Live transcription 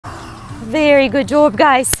Very good job,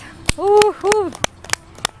 guys. Woohoo.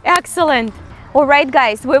 Excellent. All right,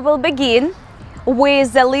 guys, we will begin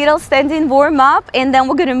with a little standing warm-up, and then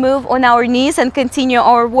we're going to move on our knees and continue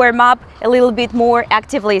our warm-up a little bit more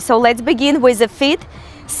actively. So let's begin with the feet,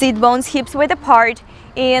 sit bones, hips width apart,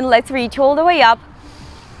 and let's reach all the way up.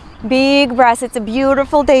 Big breath. It's a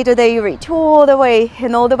beautiful day today. Reach all the way,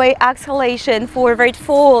 and all the way exhalation, forward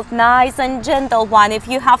fold, nice and gentle one. If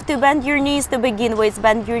you have to bend your knees to begin with,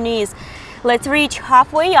 bend your knees. Let's reach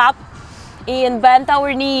halfway up and bend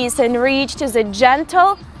our knees and reach to the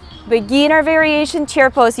gentle beginner variation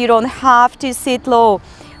chair pose. You don't have to sit low.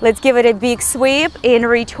 Let's give it a big sweep and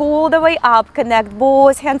reach all the way up. Connect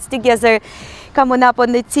both hands together. Come on up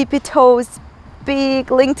on the tippy toes.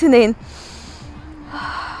 Big lengthening.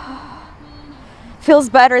 Feels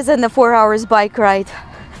better than the 4 hours bike ride.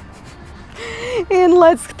 And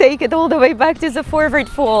let's take it all the way back to the forward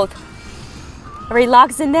fold.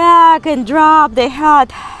 Relax the neck and drop the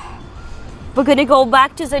head. We're gonna go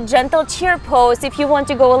back to the gentle chair pose. If you want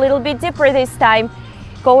to go a little bit deeper this time,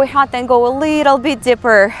 go ahead and go a little bit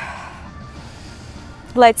deeper.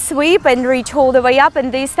 Let's sweep and reach all the way up,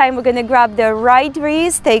 and this time we're gonna grab the right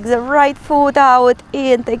wrist, take the right foot out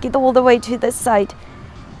and take it all the way to the side.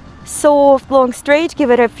 Soft, long stretch,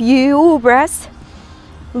 give it a few breaths.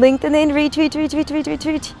 Lengthening, reach, reach, reach, reach, reach, reach,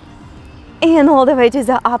 reach. And all the way to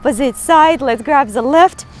the opposite side. Let's grab the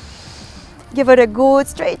left. Give it a good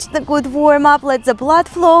stretch, the good warm up. Let the blood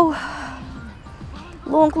flow.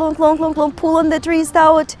 Long, long, long, long, long. Pull on the wrist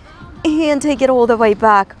out and take it all the way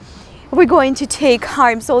back. We're going to take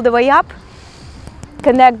arms all the way up.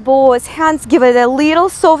 Connect both hands. Give it a little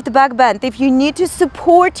soft back bend. If you need to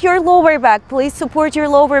support your lower back, please support your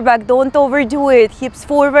lower back. Don't overdo it. Hips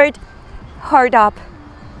forward, heart up.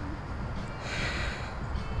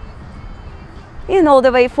 And all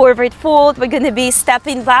the way forward fold. We're going to be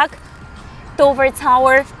stepping back towards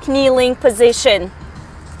our kneeling position.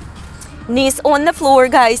 Knees on the floor,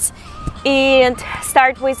 guys. And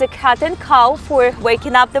start with a cat and cow for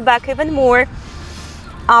waking up the back even more.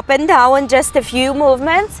 Up and down, just a few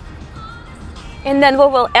movements. And then we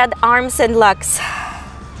will add arms and legs.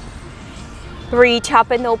 Reach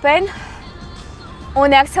up and open.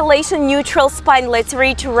 On exhalation, neutral spine. Let's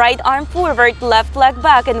reach right arm forward, left leg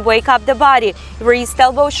back, and wake up the body. Wrist,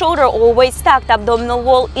 elbow, shoulder, always stacked. Abdominal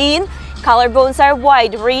wall in. Collarbones are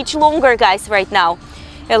wide. Reach longer, guys, right now.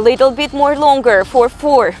 A little bit more longer for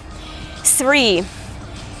 4, 3,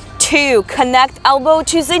 2. Connect elbow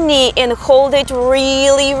to the knee and hold it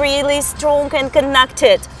really, really strong and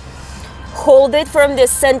connected. Hold it from the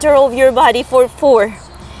center of your body for 4,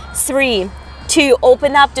 3, 2.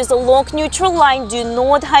 Open up to the long neutral line. Do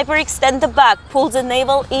not hyperextend the back. Pull the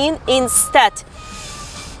navel in instead.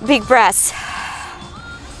 Big breath.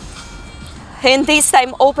 And this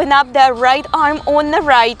time, open up the right arm on the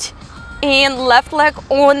right and left leg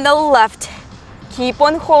on the left. Keep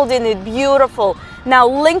on holding it. Beautiful. Now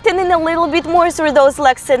lengthening a little bit more through those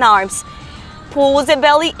legs and arms. Pull the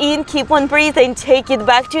belly in. Keep on breathing. Take it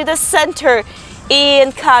back to the center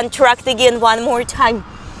and contract again one more time.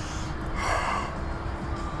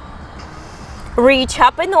 Reach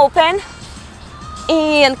up and open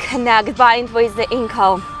and connect, bind with the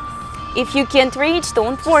ankle. If you can't reach,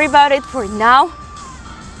 don't worry about it for now.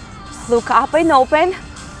 Look up and open.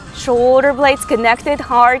 Shoulder blades connected,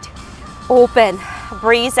 heart open.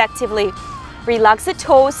 Breathe actively. Relax the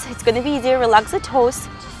toes. It's going to be easier. Relax the toes.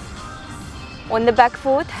 On the back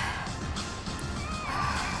foot.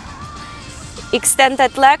 Extend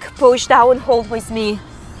that leg. Push down. Hold with me.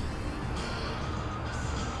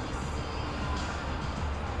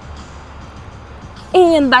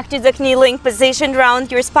 And back to the kneeling position.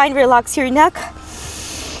 Round your spine. Relax your neck.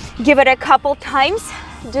 Give it a couple times.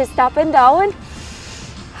 Just up and down.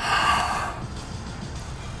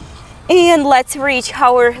 And let's reach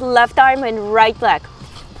our left arm and right leg.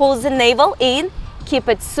 Pull the navel in. Keep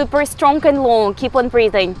it super strong and long. Keep on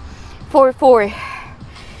breathing. 4, 4,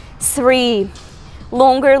 3.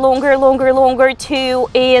 Longer, longer, longer, longer. 2.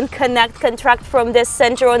 And connect, contract from the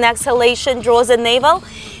center on exhalation. Draw the navel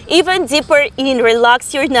even deeper in.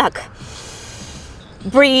 Relax your neck.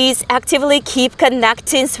 Breathe actively. Keep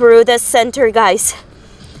connecting through the center, guys.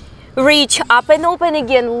 Reach up and open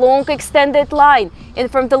again. Long extended line. And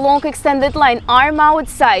from the long extended line, arm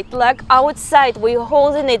outside, leg outside. We're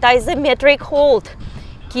holding it. Isometric hold.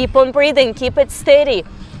 Keep on breathing. Keep it steady.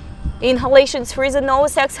 Inhalation through the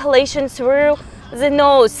nose. Exhalation through the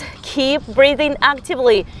nose. Keep breathing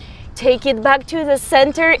actively. Take it back to the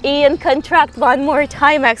center and contract one more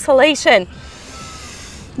time. Exhalation.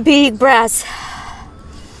 Big breath.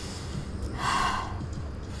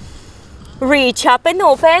 Reach up and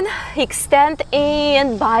open, extend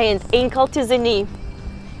and bind, ankle to the knee.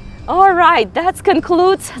 All right, that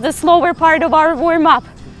concludes the slower part of our warm-up.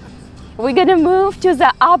 We're gonna move to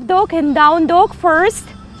the up dog and down dog first.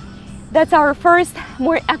 That's our first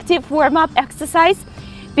more active warm-up exercise.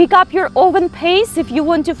 Pick up your own pace. If you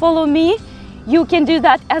want to follow me, you can do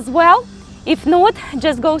that as well. If not,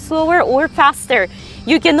 just go slower or faster.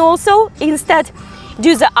 You can also instead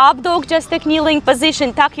do the up dog, just a kneeling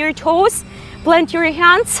position. Tuck your toes, plant your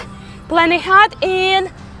hands, plan ahead and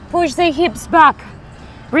push the hips back.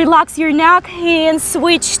 Relax your neck and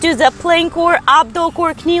switch to the plank or up dog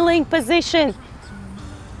or kneeling position.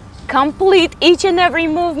 Complete each and every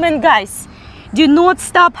movement, guys. Do not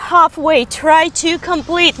stop halfway. Try to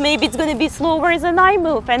complete. Maybe it's going to be slower than I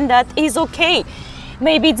move, and that is okay.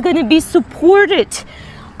 Maybe it's going to be supported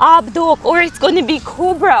up dog, or it's going to be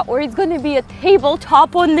cobra, or it's going to be a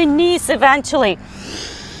tabletop on the knees eventually.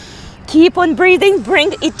 Keep on breathing.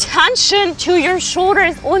 Bring attention to your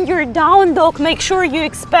shoulders on your down dog. Make sure you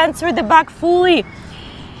expand through the back fully.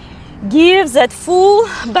 Give that full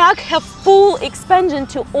back, have full expansion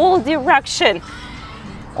to all direction.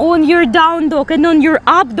 On your down dog and on your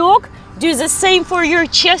up dog, do the same for your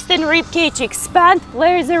chest and rib cage. Expand,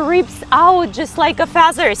 flare the ribs out just like a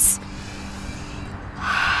feathers.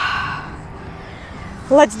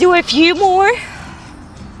 Let's do a few more.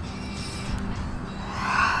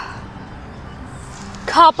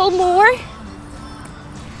 Couple more.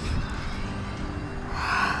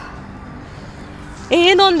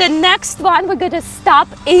 And on the next one, we're gonna stop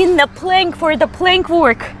in the plank for the plank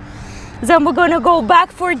work. Then we're gonna go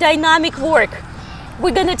back for dynamic work.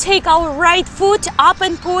 We're gonna take our right foot up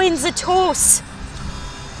and point the toes.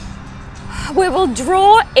 We will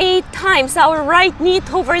draw 8 times our right knee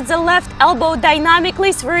towards the left elbow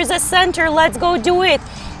dynamically through the center. Let's go do it.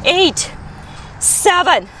 8,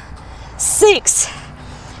 7, 6,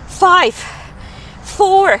 5,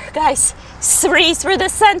 4, guys, 3 through the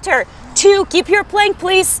center. 2, keep your plank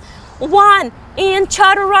please. 1, and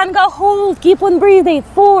chaturanga hold, keep on breathing.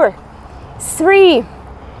 4, 3,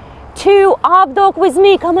 2, up dog with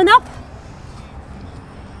me, come on up.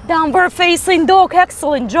 Downward facing dog,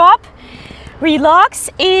 excellent job. Relax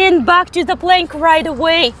and back to the plank right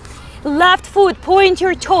away. Left foot, point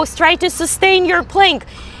your toes, try to sustain your plank.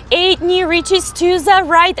 8, knee reaches to the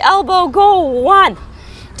right elbow, go. 1,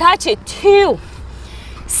 touch it. 2,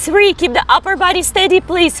 3, keep the upper body steady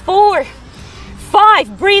please. 4,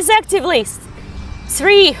 5, breathe actively.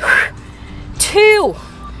 3, 2,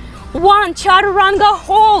 1, chaturanga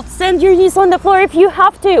hold. Send your knees on the floor if you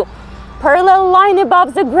have to. Parallel line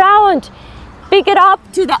above the ground. Pick it up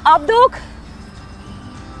to the up dog.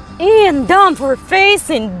 And downward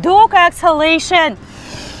facing dog exhalation.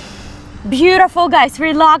 Beautiful, guys.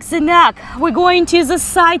 Relax the neck. We're going to the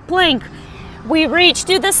side plank. We reach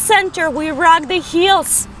to the center. We rock the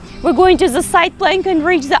heels. We're going to the side plank and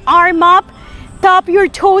reach the arm up. Tap your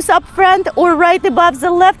toes up front or right above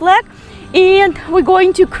the left leg. And we're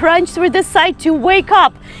going to crunch through the side to wake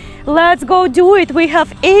up. Let's go do it. We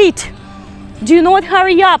have 8. Do not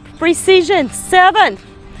hurry up. Precision. 7.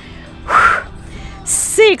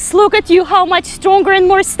 6. Look at you, how much stronger and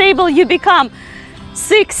more stable you become.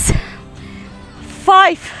 6.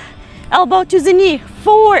 5. Elbow to the knee.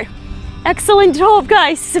 4. Excellent job,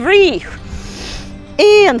 guys. 3.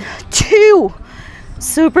 And 2.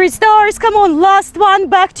 Superstars. Come on, last one.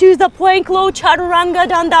 Back to the plank low chaturanga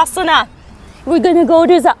dandasana. We're gonna go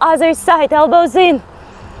to the other side. Elbows in.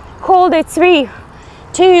 Hold it. 3,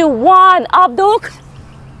 2, 1. Up dog.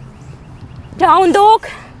 Down dog.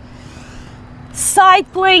 Side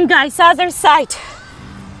plank, guys. Other side.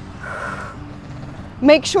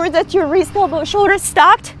 Make sure that your wrist, elbow, shoulders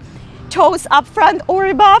stacked. Toes up front or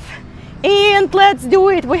above. And let's do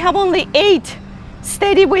it. We have only 8.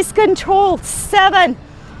 Steady with control. 7.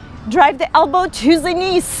 Drive the elbow to the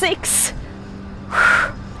knee. 6.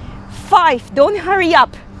 5. Don't hurry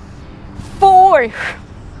up. 4.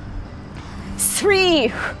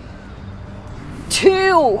 3.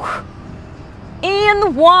 2.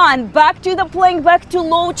 And 1. Back to the plank. Back to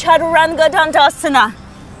low chaturanga dandasana.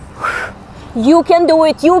 You can do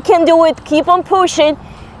it. You can do it. Keep on pushing.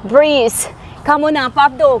 Breathe. Come on up.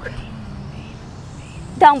 Up dog.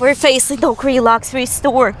 Downward facing dog. Relax.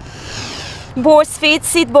 Restore. Both feet,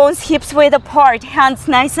 sit bones, hips width apart. Hands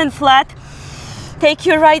nice and flat. Take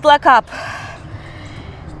your right leg up.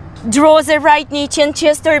 Draw the right knee, chin,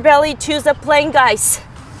 chest or belly to the plank, guys.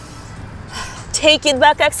 Take it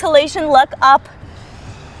back. Exhalation. Leg up.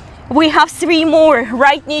 We have 3 more.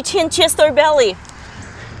 Right knee, chin, chest or belly.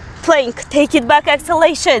 Plank. Take it back.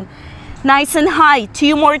 Exhalation. Nice and high.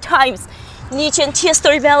 2 more times. Knee, chin, chest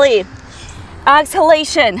or belly.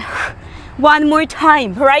 Exhalation. One more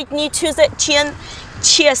time. Right knee to the chin,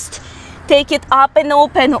 chest. Take it up and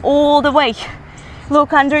open all the way.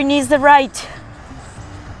 Look underneath the right.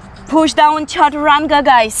 Push down chaturanga,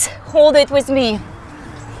 guys. Hold it with me.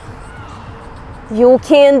 You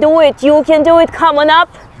can do it. You can do it. Come on up.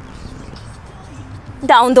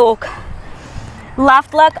 Down dog.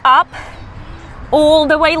 Left leg up. All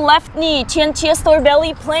the way, left knee, chin, chest, or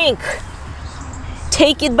belly plank.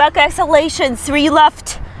 Take it back, exhalation. 3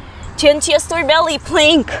 left. Chin, chest, or belly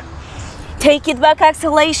plank. Take it back,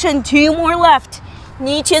 exhalation. 2 more left.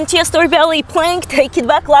 Knee, chin, chest, or belly plank. Take it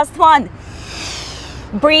back, last one.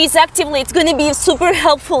 Breathe actively. It's going to be super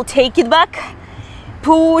helpful. Take it back.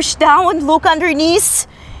 Push down. Look underneath.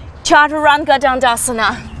 Chaturanga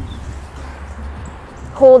Dandasana.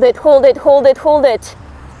 Hold it, hold it, hold it, hold it.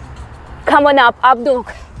 Come on up, up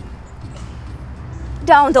dog.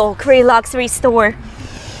 Down dog, relax, restore.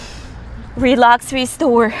 Relax,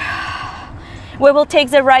 restore. We will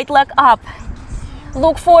take the right leg up.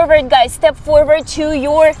 Look forward, guys, step forward to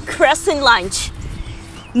your crescent lunge.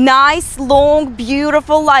 Nice, long,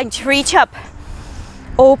 beautiful lunge. Reach up,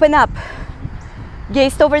 open up.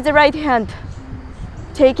 Gaze over the right hand.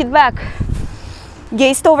 Take it back.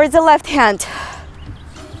 Gaze over the left hand.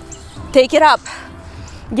 Take it up.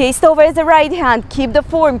 Gaze over the right hand. Keep the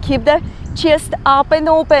form. Keep the chest up and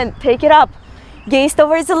open. Take it up. Gaze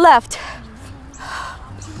over the left.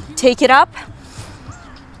 Take it up.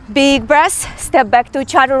 Big breath. Step back to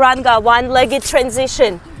chaturanga. One-legged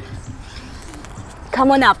transition.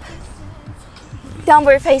 Come on up.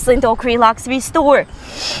 Downward facing dog. Relax. Restore.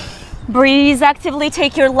 Breathe actively.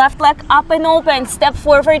 Take your left leg up and open. Step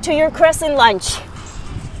forward to your crescent lunge.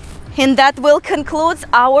 And that will conclude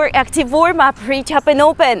our active warm-up. Reach up and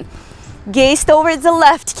open. Gaze towards the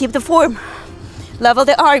left. Keep the form. Level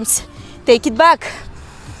the arms. Take it back.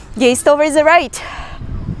 Gaze towards the right.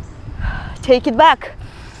 Take it back.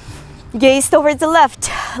 Gaze towards the left.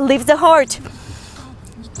 Lift the heart.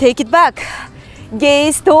 Take it back.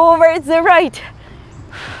 Gaze towards the right.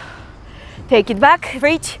 Take it back.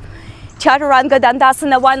 Reach. Chaturanga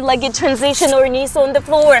Dandasana, one-legged transition or knees on the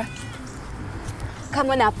floor.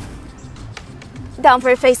 Come on up.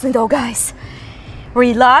 Downward facing dog, guys.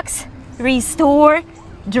 Relax, restore,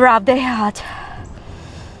 drop the head.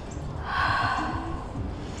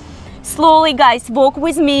 Slowly, guys, walk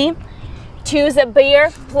with me to the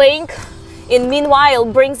bear plank. And meanwhile,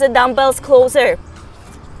 bring the dumbbells closer.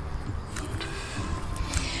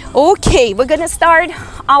 Okay, we're gonna start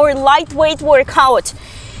our lightweight workout.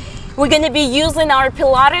 We're gonna be using our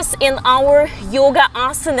Pilates and our yoga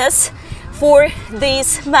asanas for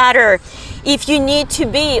this matter. If you need to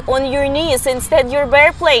be on your knees instead your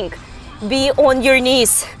bear plank, be on your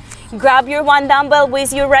knees. Grab your one dumbbell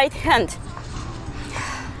with your right hand.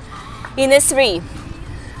 In a 3,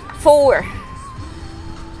 4,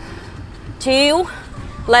 2,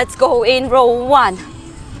 let's go in row 1,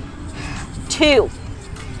 2,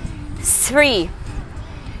 3,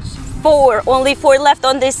 4, only 4 left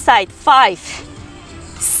on this side, 5,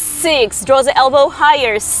 6, draw the elbow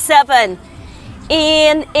higher, 7,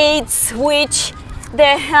 and 8, switch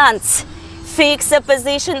the hands. Fix a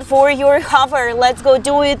position for your hover. Let's go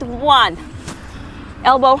do it. 1,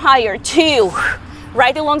 elbow higher, 2,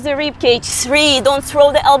 right along the rib cage, 3, don't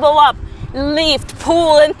throw the elbow up, lift,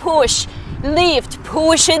 pull and push, lift,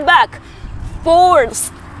 push it back, 4,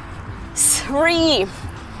 3,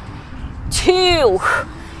 2,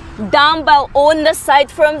 dumbbell on the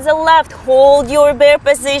side from the left, hold your bear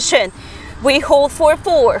position. We hold for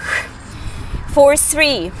 4, 4,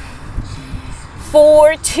 3,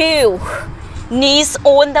 4, 2, knees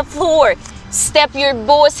on the floor. Step your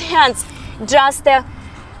both hands just a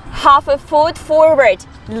half a foot forward.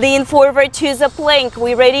 Lean forward to the plank.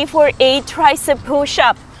 We're ready for 8 tricep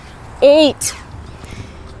push-up. 8,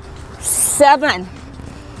 7,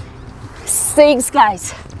 6,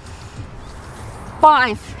 guys.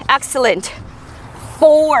 5, excellent.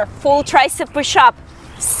 4, full tricep push-up.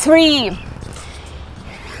 3,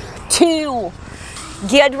 2,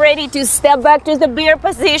 get ready to step back to the bear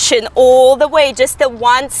position all the way. Just a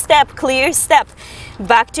 1 step, clear step.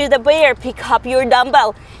 Back to the bear. Pick up your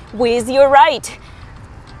dumbbell with your right.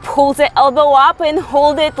 Pull the elbow up and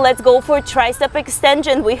hold it. Let's go for tricep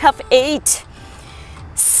extension. We have 8,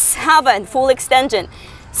 7, full extension.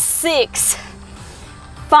 6,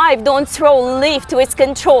 5, don't throw, lift with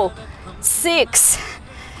control. 6,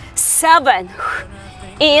 7,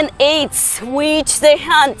 and 8, switch the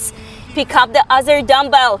hands. Pick up the other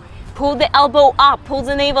dumbbell. Pull the elbow up, pull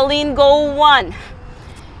the navel in, go 1,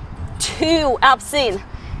 2, abs in.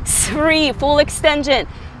 3, full extension.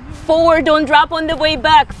 4, don't drop on the way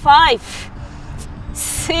back. 5,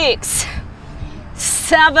 6,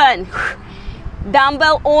 7,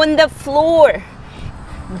 dumbbell on the floor.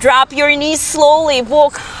 Drop your knees slowly,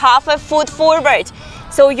 walk half a foot forward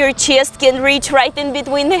so your chest can reach right in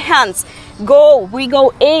between the hands. Go, we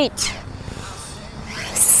go 8,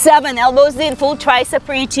 7, elbows in, full tricep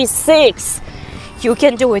reaches. 6, you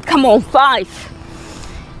can do it, come on. 5,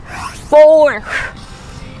 4,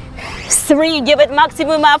 3, give it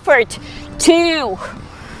maximum effort. 2,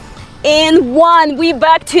 and 1. We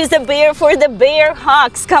back to the bear for the bear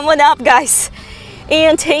hugs. Come on up, guys,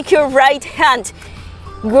 and take your right hand,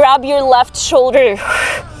 grab your left shoulder.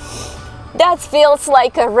 That feels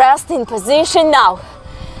like a resting position now.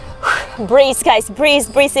 Breathe, guys,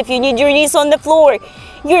 breathe, breathe. If you need your knees on the floor,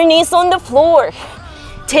 your knees on the floor.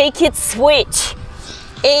 Take it, switch.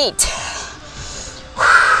 8,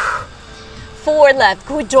 4 left.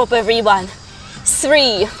 Good job, everyone.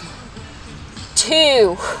 3,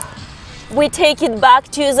 2. We take it back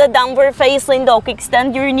to the downward facing dog.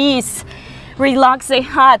 Extend your knees. Relax the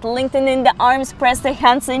head. Lengthen in the arms. Press the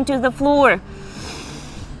hands into the floor.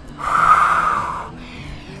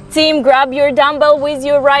 Team, grab your dumbbell with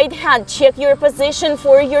your right hand. Check your position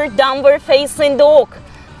for your downward facing dog.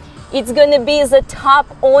 It's gonna be the top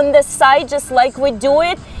on the side, just like we do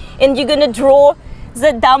it. And you're gonna draw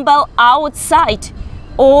the dumbbell outside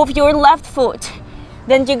of your left foot.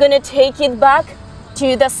 Then you're gonna take it back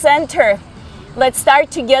to the center. Let's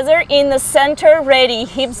start together in the center. Ready,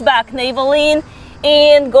 hips back, navel in,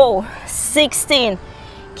 and go. 16,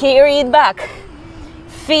 carry it back.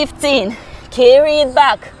 15, carry it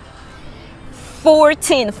back.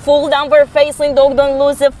 14, full downward facing dog, don't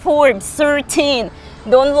lose the form. 13,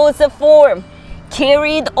 don't lose the form.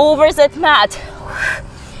 Carry it over that mat.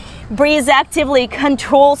 Breathe actively,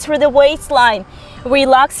 control through the waistline.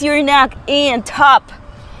 Relax your neck and top.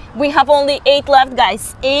 We have only 8 left,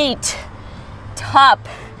 guys. 8, top.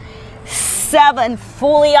 7,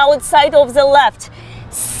 fully outside of the left.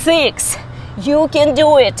 6, you can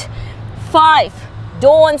do it. 5,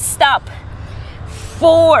 don't stop.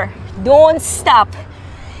 4, don't stop.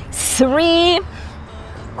 3,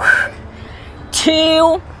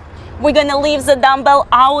 2, we're gonna leave the dumbbell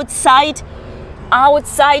outside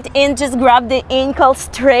and just grab the ankle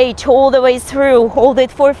straight all the way through. Hold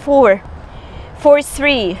it for 4, for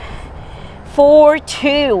 3, for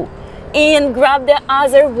 2, and grab the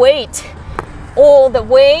other weight all the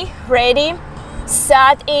way. Ready,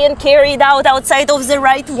 set, and carry it out outside of the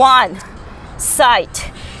right. 1, side.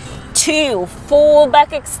 2, full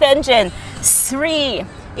back extension. 3,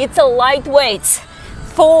 it's a lightweight.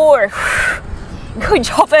 4, good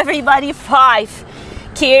job, everybody. 5,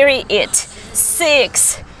 carry it.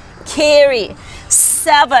 6, carry.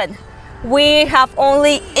 7, we have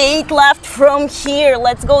only 8 left from here.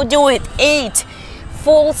 Let's go do it. 8,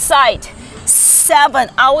 full side. 7,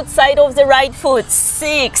 outside of the right foot.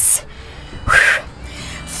 6,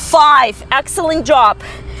 5, excellent job.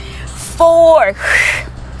 4,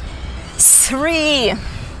 3,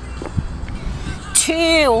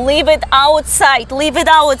 2, leave it outside,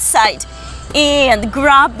 and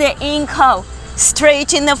grab the ankle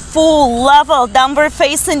straight in the full level downward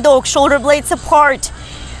facing dog, shoulder blades apart.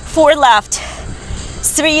 4 left,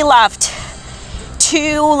 3 left,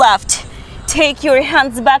 2 left. Take your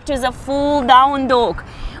hands back to the full down dog.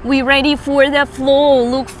 We ready for the flow.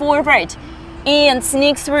 Look forward and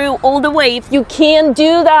sneak through all the way. If you can't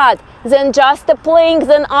do that, then just a plank,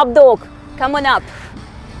 then up dog. Come on up.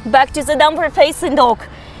 Back to the downward facing dog.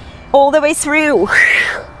 All the way through.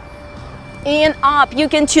 And up. You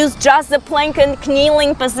can choose just the plank and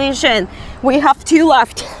kneeling position. We have 2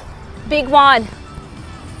 left. Big one.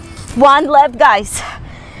 1 left, guys.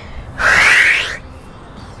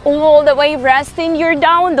 All the way, resting your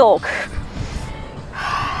down dog.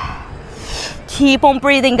 Keep on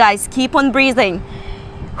breathing, guys. Keep on breathing.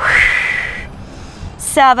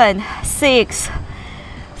 7, 6,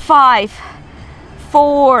 5,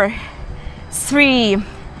 4, 3,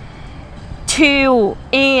 2,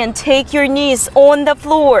 and take your knees on the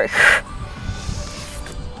floor.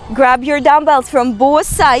 Grab your dumbbells from both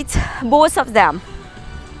sides, both of them.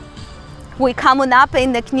 We come on up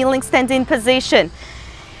in the kneeling standing position.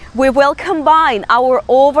 We will combine our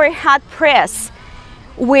overhead press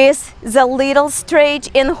with the little stretch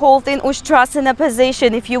and hold in Ustrasana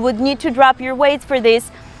position. If you would need to drop your weights for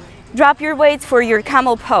this, drop your weights for your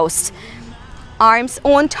camel pose. Arms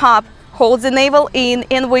on top, hold the navel in,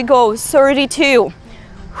 and we go 32.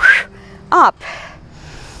 Up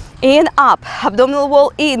and up, abdominal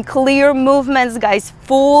wall in, clear movements, guys.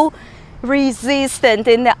 Full resistance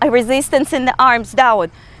in the arms.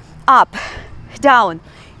 Down, up, down,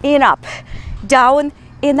 and up, down,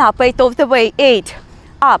 and up. 8 of the way. 8,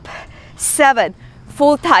 up, 7,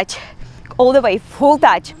 full touch, all the way, full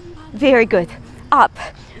touch, very good, up,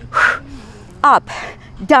 up,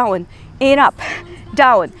 down, and up,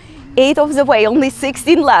 down, 8 of the way, only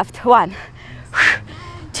 16 left, 1,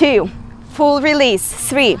 2, full release,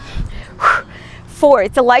 3, 4,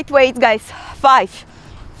 it's a lightweight guys, 5,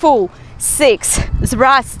 full, 6,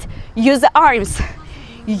 thrust, use the arms,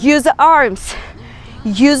 use the arms,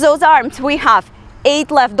 use those arms, we have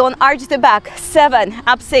 8 left, don't arch the back, 7,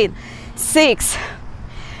 abstain, 6,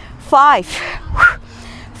 5,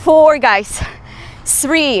 4 guys,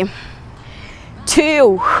 3,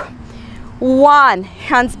 2, 1,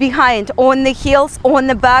 hands behind, on the heels, on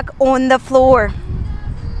the back, on the floor,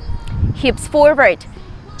 hips forward,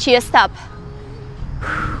 chest up.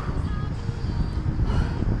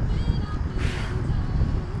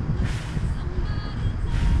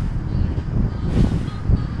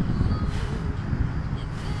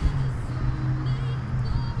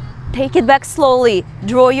 Take it back slowly,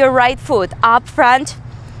 draw your right foot up front,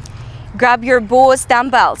 grab your both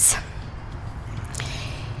dumbbells.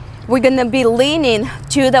 We're gonna be leaning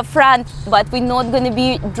to the front, but we're not gonna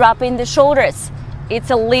be dropping the shoulders. It's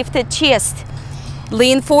a lifted chest.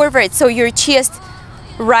 Lean forward so your chest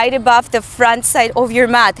right above the front side of your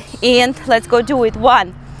mat. And let's go do it.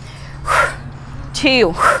 1,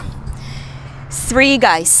 2, 3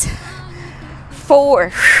 guys, 4,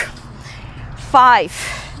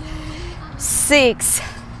 5, 6,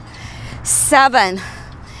 7,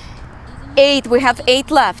 8, we have 8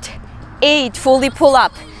 left, 8, fully pull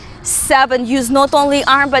up, 7, use not only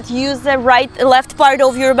arm but use the left part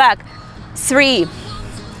of your back, 3,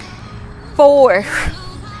 4,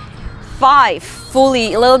 5,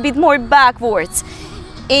 fully, a little bit more backwards,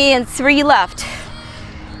 and 3 left,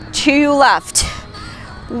 2 left,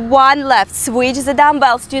 1 left, switch the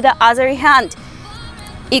dumbbells to the other hand,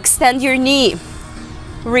 extend your knee,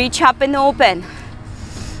 reach up and open,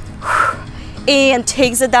 and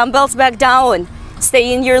take the dumbbells back down,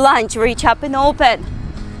 stay in your lunge, reach up and open,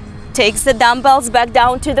 takes the dumbbells back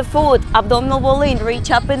down to the foot, abdominal wall in,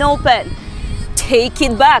 reach up and open, take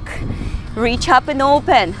it back, reach up and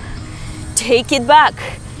open, take it back,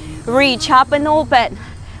 reach up and open.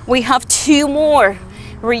 We have 2 more,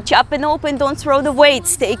 reach up and open, don't throw the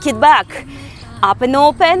weights, take it back, up and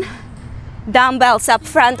open, dumbbells up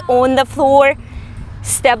front on the floor,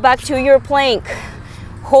 step back to your plank,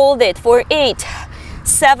 hold it for 8,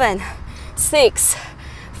 7, 6,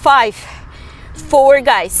 5, 4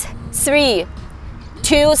 guys, 3,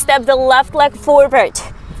 2, step the left leg forward,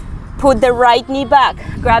 put the right knee back,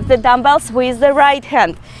 grab the dumbbells with the right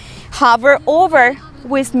hand, hover over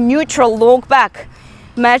with neutral, long back,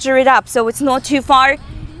 measure it up so it's not too far,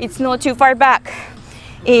 it's not too far back,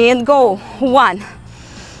 and go, 1,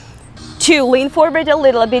 2, lean forward a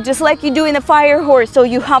little bit, just like you do in a fire horse, so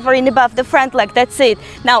you hovering above the front leg, that's it.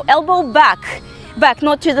 Now elbow back, back,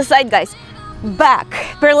 not to the side guys, back,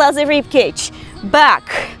 parallel the rib cage, back,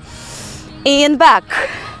 and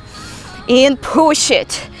push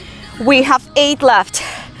it. We have 8 left,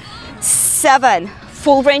 7,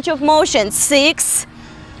 full range of motion, 6,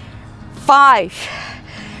 5,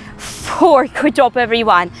 4, good job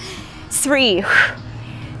everyone, 3,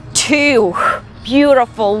 2,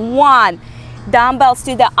 beautiful, 1, dumbbells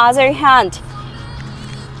to the other hand,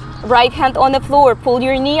 right hand on the floor, pull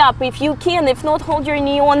your knee up if you can, if not hold your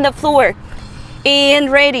knee on the floor,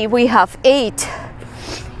 and ready. We have 8,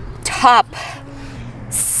 top,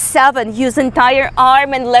 7, use entire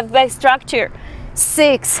arm and left back structure,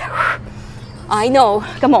 6, I know,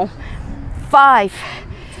 come on, 5,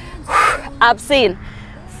 abs in,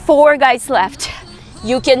 4 guys left,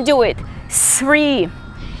 you can do it, 3,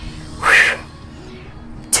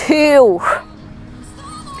 2,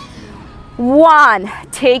 1,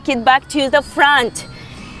 take it back to the front,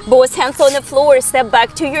 both hands on the floor, step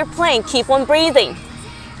back to your plank, keep on breathing,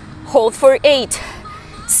 hold for 8,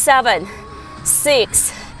 7,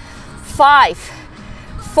 6, 5,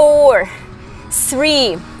 4,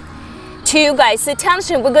 3, 2 guys,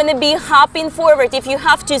 attention, we're gonna be hopping forward. If you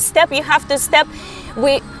have to step, you have to step.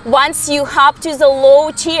 Once you hop to the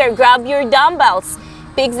low chair, grab your dumbbells,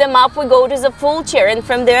 pick them up, we go to the full chair, and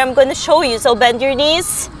from there I'm gonna show you. So bend your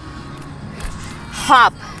knees,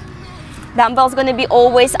 hop, dumbbells gonna be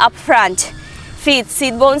always up front, feet,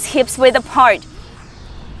 sit bones, hips width apart,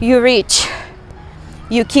 you reach,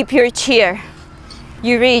 you keep your chair,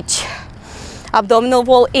 you reach, abdominal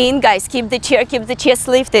wall in guys, keep the chair, keep the chest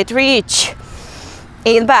lifted, reach,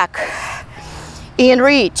 in back, in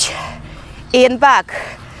reach, in back,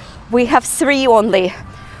 we have 3 only,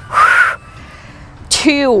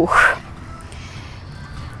 2,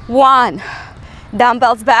 1,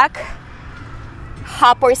 dumbbells back,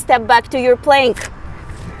 hop or step back to your plank.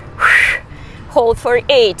 Hold for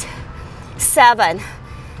 8, 7,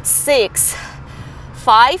 6,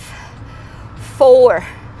 5, 4,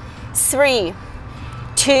 3,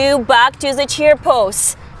 2, back to the chair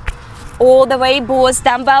pose. All the way, both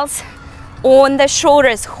dumbbells on the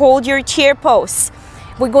shoulders. Hold your chair pose.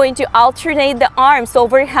 We're going to alternate the arms.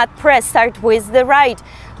 Overhead press. Start with the right.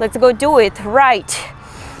 Let's go do it. Right.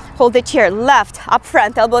 Hold the chair. Left. Up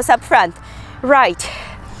front. Elbows up front. Right.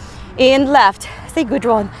 In left. Say good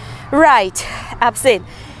one. Right. Abs in.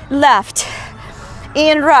 Left.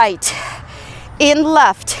 In right. In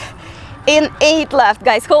left. In 8 left.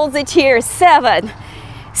 Guys, hold the chair. 7,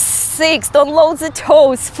 6. Don't load the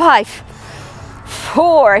toes. 5,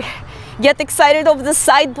 4. Get excited of the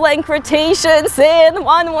side plank rotations. And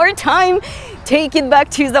one more time. Take it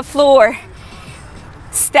back to the floor.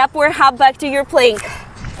 Step or hop back to your plank.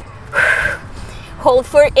 Hold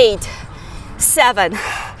for 8, 7,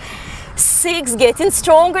 6. Getting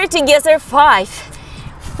stronger together. 5,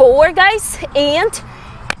 4, guys. And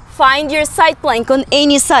find your side plank on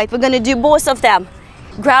any side. We're going to do both of them.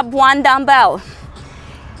 Grab one dumbbell.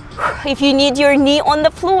 If you need your knee on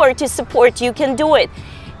the floor to support, you can do it.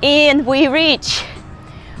 And we reach.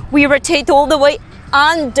 We rotate all the way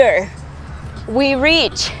under. We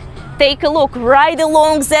reach. Take a look right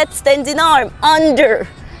along that standing arm. Under.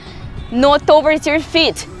 Not towards your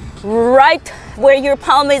feet. Right where your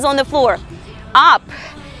palm is on the floor. Up.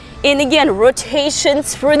 And again, rotation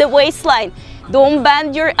through the waistline. Don't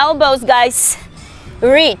bend your elbows, guys.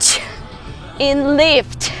 Reach. And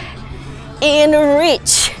lift. And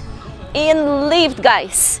reach. And lift,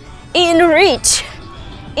 guys. And reach.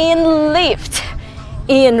 And lift,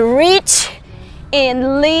 and reach,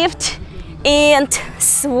 and lift, and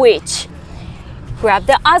switch. Grab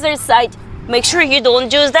the other side. Make sure you don't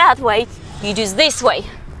do that way. You do this way.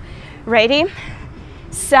 Ready?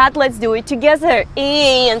 Set. Let's do it together.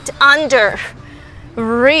 And under.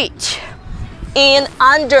 Reach. And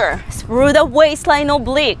under. Through the waistline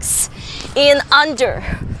obliques. And under.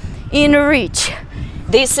 In reach.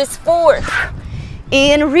 This is 4.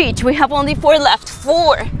 In reach. We have only 4 left.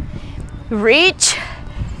 4. Reach.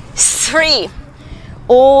 3.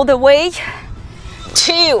 All the way.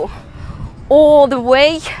 2. All the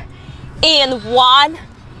way. And 1.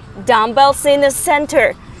 Dumbbells in the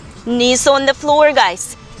center. Knees on the floor,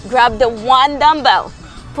 guys. Grab the one dumbbell.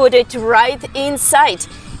 Put it right inside.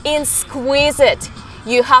 And squeeze it.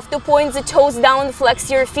 You have to point the toes down, flex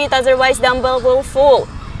your feet, otherwise dumbbell will fall.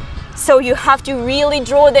 So you have to really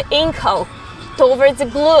draw the ankle towards the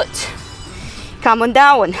glute. Come on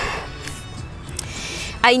down.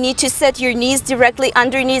 I need to set your knees directly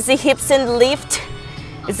underneath the hips and lift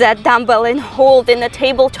that dumbbell and hold in a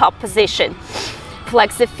tabletop position.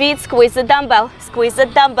 Flex the feet, squeeze the dumbbell, squeeze the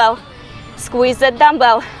dumbbell, squeeze the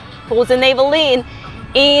dumbbell, pull the navel in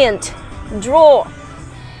and draw.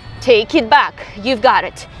 Take it back. You've got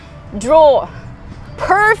it. Draw.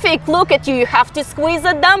 Perfect. Look at you. You have to squeeze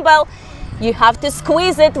the dumbbell. You have to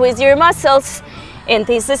squeeze it with your muscles. And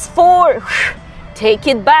this is 4. Take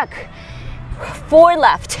it back. 4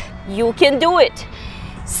 left. You can do it.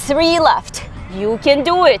 3 left. You can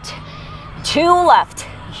do it. 2 left.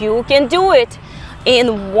 You can do it.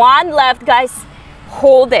 And 1 left, guys.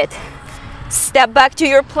 Hold it. Step back to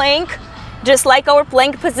your plank. Just like our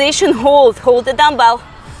plank position. Hold the dumbbell.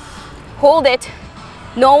 Hold it.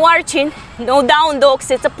 No arching, no down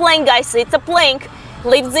dogs. It's a plank, guys. It's a plank.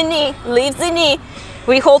 Lift the knee, lift the knee.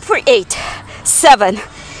 We hold for 8, 7,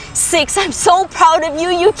 6. I'm so proud of you.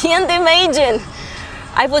 You can't imagine.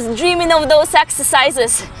 I was dreaming of those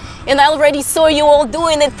exercises and I already saw you all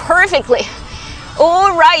doing it perfectly.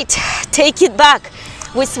 All right, take it back.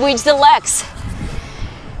 We switch the legs.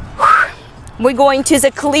 We're going to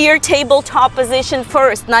the clear tabletop position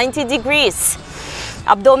first, 90 degrees.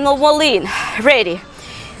 Abdominal wall in. Ready.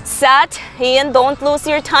 Set and don't lose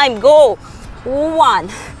your time. Go. 1.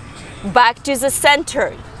 Back to the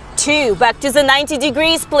center. 2. Back to the 90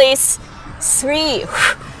 degrees, please. 3.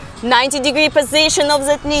 90-degree position of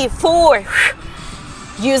that knee. 4.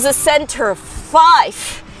 Use the center.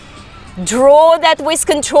 5. Draw that with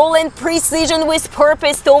control and precision, with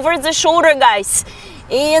purpose, towards the shoulder, guys.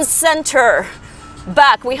 In center.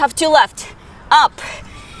 Back. We have 2 left. Up.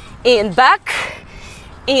 In back.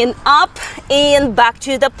 In up and back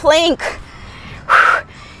to the plank.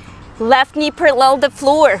 Left knee parallel the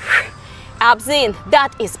floor. Abs in.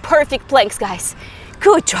 That is perfect planks, guys.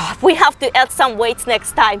 Good job. We have to add some weights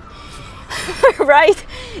next time. Right?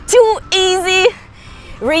 Too easy.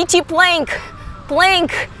 Reachy plank.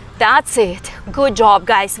 Plank. That's it. Good job,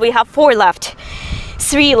 guys. We have 4 left.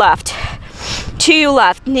 3 left. 2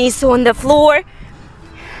 left. Knees on the floor.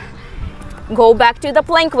 Go back to the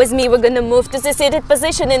plank with me. We're gonna move to the seated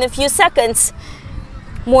position in a few seconds,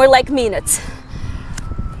 more like minutes.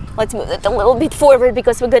 Let's move it a little bit forward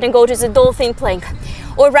because we're gonna go to the dolphin plank.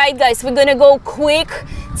 All right, guys, we're gonna go quick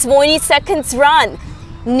 20 seconds run.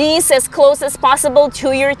 Knees as close as possible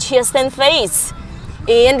to your chest and face.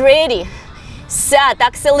 And ready, set,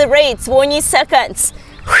 accelerate, 20 seconds.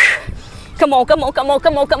 Come on, come on, come on,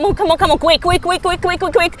 come on, come on, come on, come on, quick, quick, quick, quick, quick,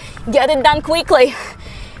 quick, quick. Get it done quickly.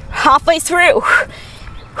 Halfway through.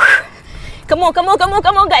 Come on, come on, come on,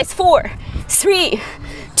 come on, guys. 4, 3,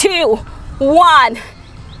 2, 1.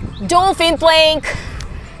 Dolphin plank.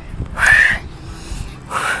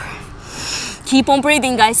 Keep on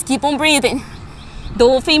breathing, guys, keep on breathing.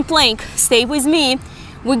 Dolphin plank, stay with me.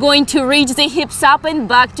 We're going to reach the hips up and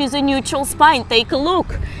back to the neutral spine. Take a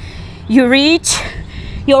look. You reach,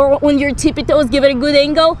 you're on your tippy toes, give it a good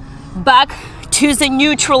angle. Back to the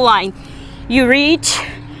neutral line. You reach,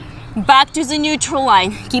 back to the neutral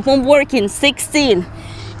line. Keep on working. 16,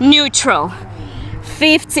 neutral.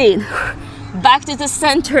 15, back to the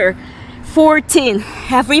center. 14,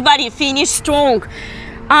 everybody finish strong.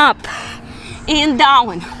 Up and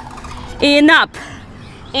down, and up,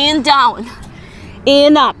 and down,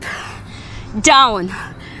 and up, down,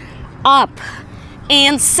 up,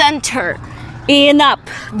 and center, and up.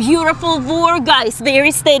 Beautiful work, guys,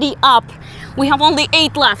 very steady up. We have only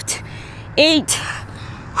 8 left. 8,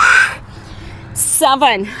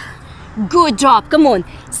 7, good job, come on.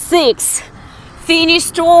 6, finish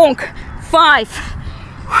strong. 5,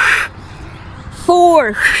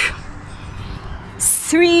 4,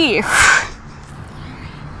 3,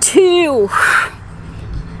 2,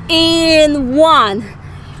 and 1.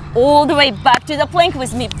 All the way back to the plank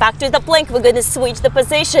with me. Back to the plank. We're gonna switch the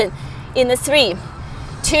position in a 3,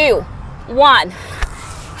 2, 1.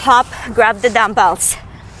 Hop, grab the dumbbells.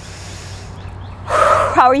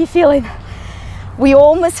 How are you feeling? We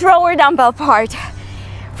almost throw our dumbbell part.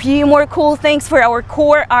 Few more cool things for our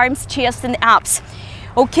core, arms, chest, and abs.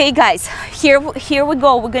 Okay, guys, here we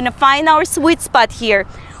go. We're gonna find our sweet spot here.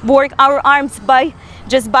 Work our arms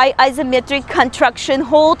just by isometric contraction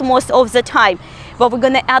hold most of the time. But we're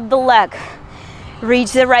gonna add the leg.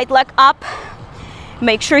 Reach the right leg up.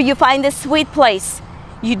 Make sure you find the sweet place.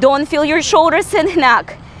 You don't feel your shoulders and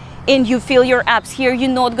neck, and you feel your abs. Here you're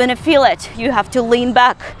not gonna feel it. You have to lean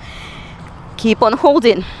back. Keep on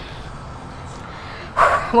holding.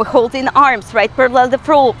 We're holding arms right parallel the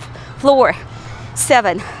floor.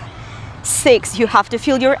 7, 6, you have to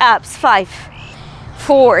feel your abs. 5,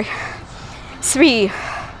 4, 3,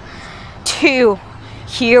 2,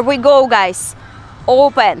 here we go, guys.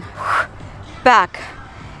 Open, back,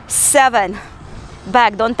 7,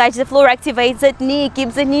 back, don't touch the floor, activate that knee,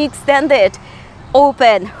 keep the knee extended.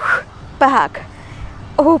 Open, back,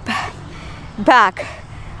 open, back,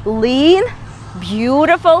 lean,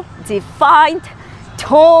 beautiful, defined,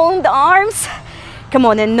 toned arms. Come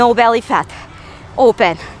on, and no belly fat.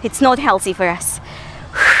 Open, it's not healthy for us.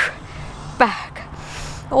 Back,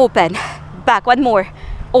 open, back, one more.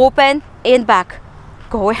 Open and back.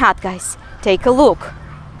 Go ahead, guys, take a look.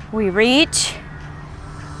 We reach,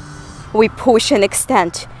 we push and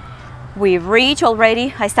extend. We reach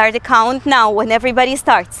already. I start the count now when everybody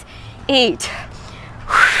starts. 8,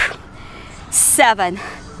 7,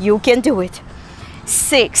 you can do it.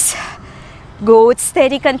 6, good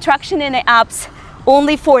steady contraction in the abs.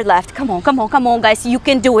 Only 4 left. Come on, come on, come on, guys, you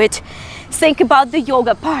can do it. Think about the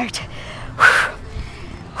yoga part.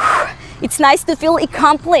 It's nice to feel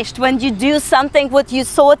accomplished when you do something what you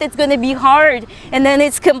thought it's gonna be hard and then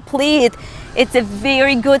it's complete. It's a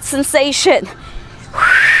very good sensation.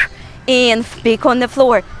 And pick on the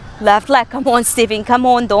floor. Left leg, come on, Stephen, come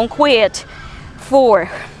on, don't quit. 4,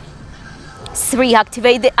 3,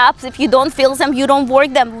 activate the abs. If you don't feel them, you don't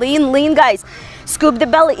work them. Lean, lean, guys. Scoop the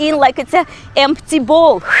belly in like it's an empty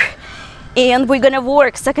bowl. And we're gonna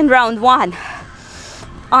work second round. 1,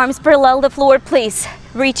 arms parallel the floor, please.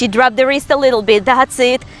 Reach it, drop the wrist a little bit. That's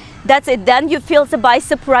it, that's it. Then you feel the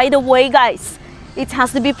bicep right away, guys. It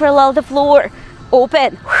has to be parallel the floor.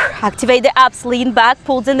 Open, activate the abs, lean back,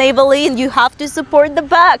 pull the navel in. You have to support the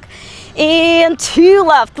back. And 2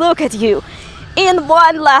 left, look at you. And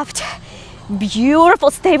 1 left.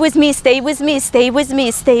 Beautiful, stay with me, stay with me, stay with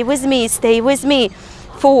me, stay with me, stay with me.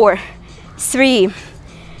 4, 3,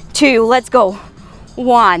 2, let's go.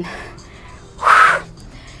 1,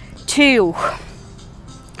 2,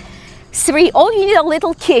 3, oh, you need a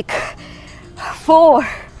little kick. 4,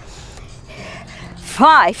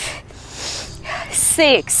 5,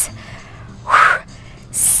 6,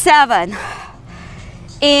 7,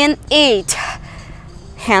 and 8.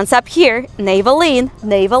 Hands up here, navel in,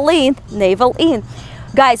 navel in, navel in.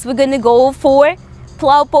 Guys, we're gonna go for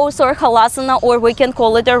plow pose or halasana, or we can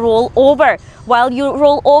call it a roll over. While you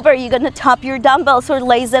roll over, you're gonna tap your dumbbells or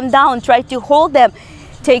lay them down. Try to hold them.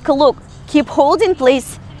 Take a look. Keep holding,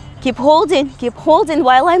 please. Keep holding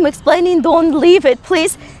while I'm explaining. Don't leave it,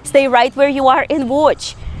 please. Stay right where you are and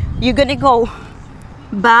watch. You're gonna go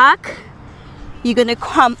back. You're gonna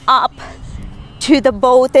come up to the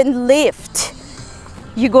boat and lift.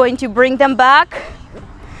 You're going to bring them back.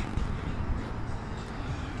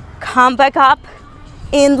 Come back up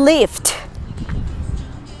and lift.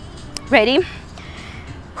 Ready?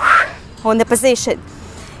 On the position.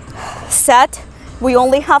 Set. We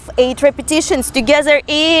only have 8 repetitions together,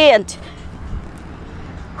 and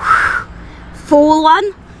full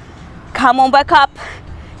one. Come on back up.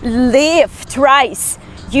 Lift, rise.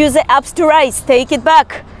 Use the abs to rise. Take it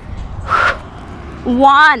back.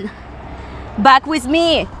 1. Back with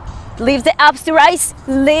me. Leave the abs to rise.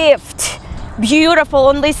 Lift. Beautiful.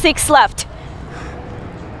 Only 6 left.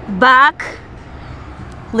 Back.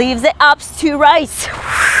 Leave the abs to rise.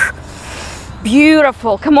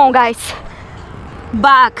 Beautiful. Come on, guys.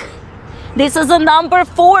 Back. This is a number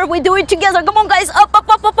 4. We do it together. Come on, guys. Up, up,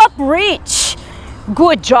 up, up, up. Reach.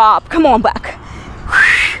 Good job. Come on, back.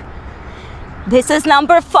 This is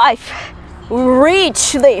number 5.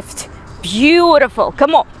 Reach, lift. Beautiful.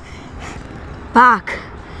 Come on. Back.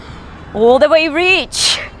 All the way,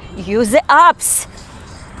 reach. Use the abs.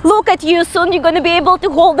 Look at you. Soon you're going to be able to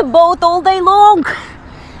hold the boat all day long.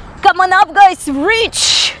 Come on up, guys.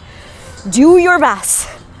 Reach. Do your best.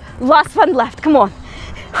 Last one left. Come on.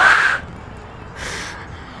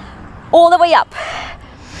 All the way up.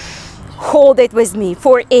 Hold it with me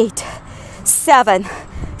for 8, 7,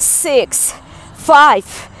 6, 5,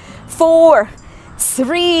 4,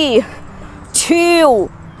 3,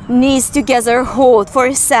 2. Knees together. Hold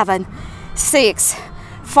for 7, 6,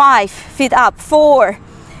 5. Feet up. 4,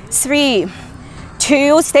 3,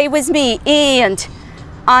 2. Stay with me. And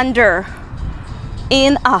under.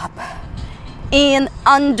 In, up. In,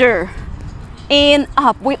 under. In,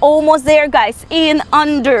 up. We're almost there, guys. In,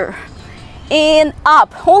 under. In,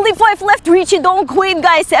 up. Only 5 left. Reach it. Don't quit,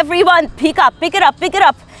 guys. Everyone, pick up. Pick it up. Pick it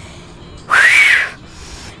up.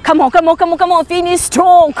 Come on, come on, come on, come on. Finish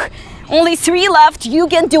strong. Only 3 left. You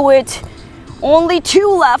can do it. Only 2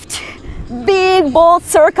 left. Big bold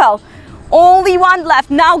circle. Only 1 left.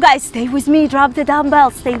 Now, guys, stay with me. Drop the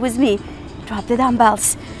dumbbells. Stay with me. Drop the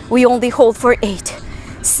dumbbells. We only hold for 8,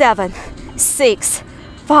 7, 6,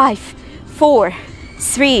 5, 4,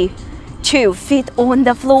 3, 2. Feet on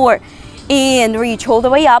the floor. And reach all the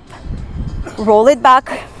way up. Roll it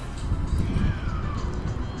back.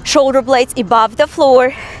 Shoulder blades above the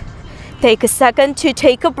floor. Take a second to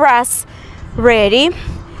take a breath. Ready,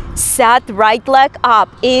 set, right leg up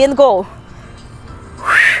and go.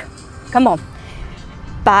 Come on.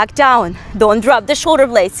 Back down. Don't drop the shoulder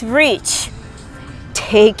blades. Reach.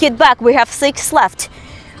 Take it back. We have 6 left.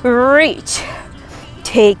 Reach.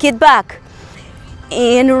 Take it back.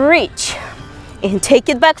 And reach. And take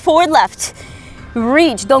it back, 4 left.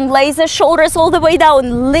 Reach. Don't lace the shoulders all the way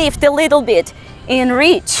down. Lift a little bit. And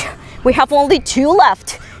reach. We have only 2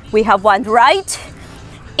 left. We have 1 right.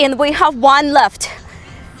 And we have 1 left.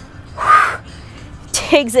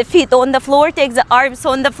 Take the feet on the floor. Take the arms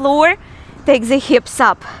on the floor. Take the hips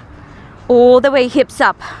up. All the way, hips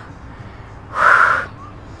up.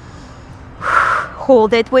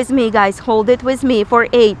 Hold it with me, guys. Hold it with me for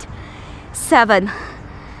 8, 7,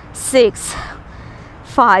 6,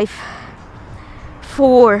 5,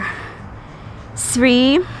 4,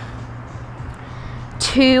 3,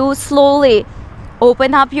 2. Slowly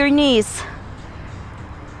open up your knees.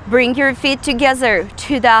 Bring your feet together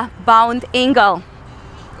to the bound angle.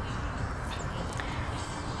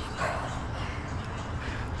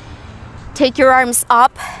 Take your arms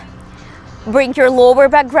up. Bring your lower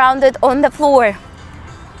back grounded on the floor.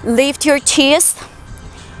 Lift your chest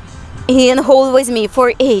and hold with me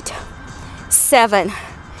for 8, 7,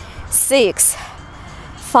 6,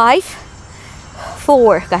 5,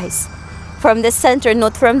 4, guys. From the center,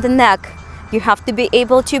 not from the neck. You have to be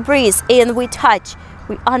able to breathe. And we touch.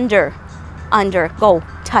 We under. Go.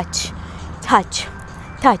 Touch. Touch.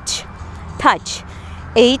 Touch. Touch.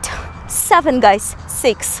 8, 7, guys.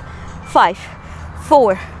 6, 5,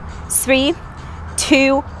 4, 3,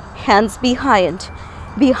 2. Hands behind.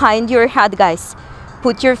 Behind your head, guys.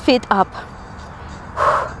 Put your feet up.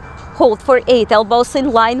 Hold for 8. Elbows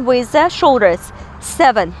in line with the shoulders.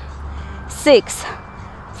 7, 6,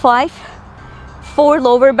 5, 4.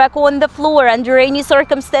 Lower back on the floor. Under any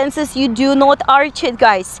circumstances, you do not arch it,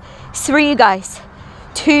 guys. 3, guys.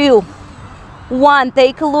 2, 1.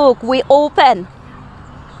 Take a look. We open.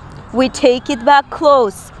 We take it back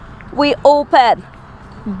close. We open.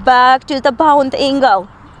 Back to the bound angle.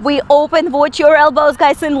 We open. Watch your elbows,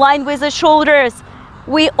 guys, in line with the shoulders.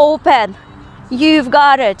 We open. You've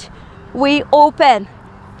got it. We open.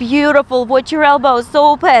 Beautiful. Watch your elbows.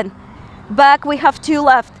 Open. Back. We have 2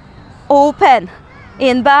 left. Open.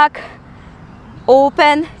 In back.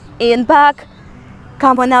 Open. In back.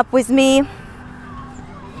 Come on up with me.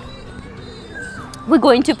 We're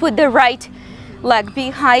going to put the right leg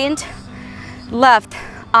behind, left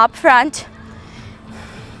up front.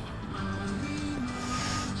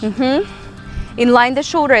 Inline the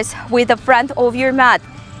shoulders with the front of your mat.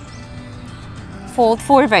 Fold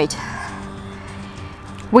forward.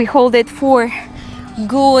 We hold it for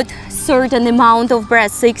good certain amount of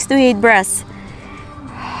breaths, 6 to 8 breaths.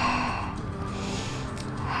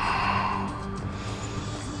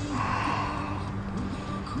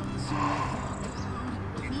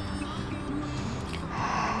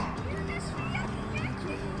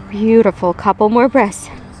 Beautiful. Couple more breaths.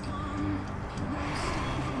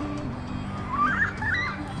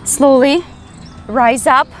 Slowly rise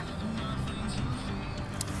up.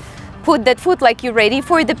 Put that foot like you're ready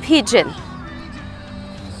for the pigeon.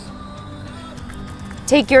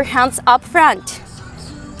 Take your hands up front.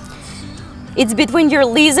 It's between your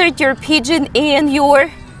lizard, your pigeon, and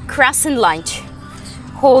your crescent lunge.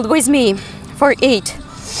 Hold with me for 8,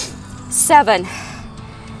 7,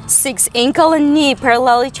 6, ankle and knee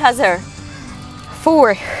parallel each other.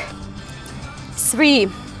 4, 3,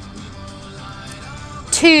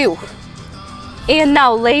 2, and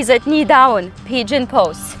now lay that knee down, pigeon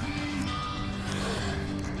pose.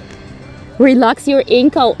 Relax your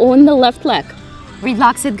ankle on the left leg.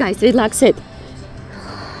 Relax it, guys, relax it.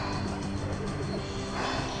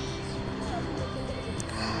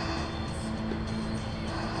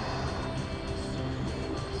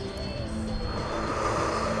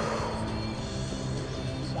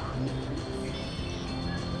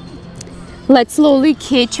 Let's slowly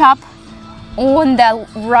catch up on the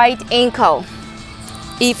right ankle.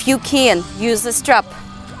 If you can, use the strap.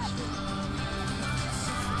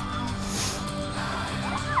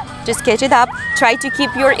 Just catch it up. Try to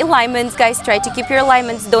keep your alignments, guys. Try to keep your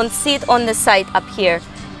alignments. Don't sit on the side up here.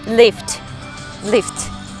 Lift, lift.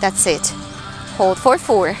 That's it. Hold for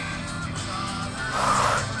 4,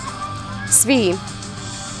 3,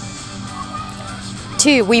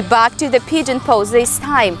 2. We back to the pigeon pose this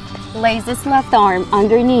time. Lay this left arm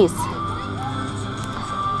underneath.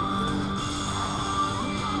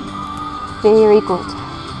 Very good.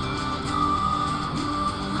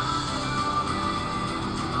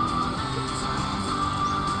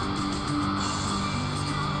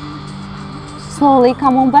 Slowly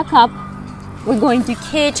come on back up. We're going to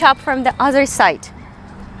catch up from the other side.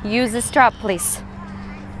 Use the strap, please.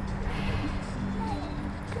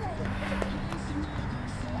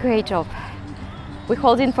 Great job. We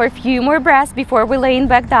hold in for a few more breaths before we laying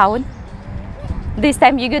back down. This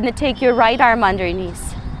time you're gonna take your right arm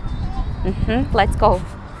underneath. Let's go.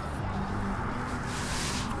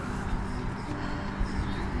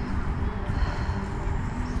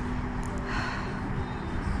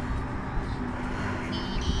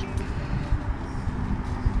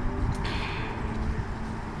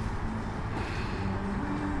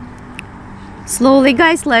 Slowly,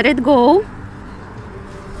 guys, let it go.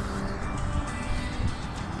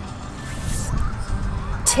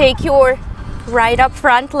 Take your right up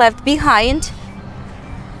front, left behind.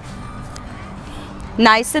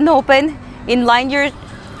 Nice and open. Inline your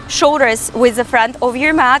shoulders with the front of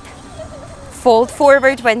your mat. Fold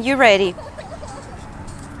forward when you're ready.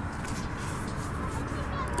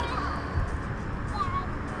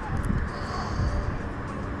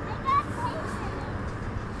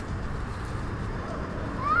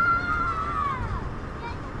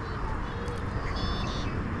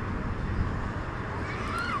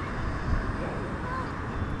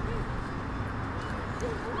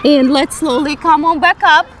 And let's slowly come on back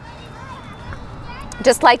up,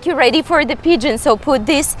 just like you're ready for the pigeon. So put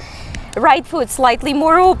this right foot slightly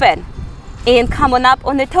more open and come on up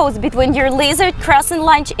on the toes between your lizard, crescent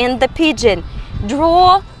lunge, and the pigeon.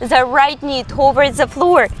 Draw the right knee towards the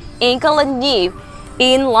floor, ankle and knee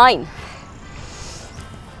in line.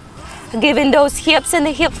 Giving those hips and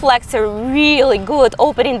the hip flexor really good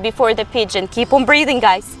opening before the pigeon. Keep on breathing,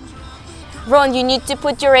 guys. Ron, you need to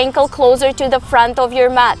put your ankle closer to the front of your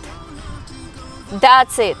mat.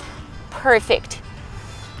 That's it. Perfect.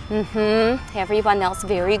 Everyone else,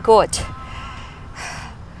 very good.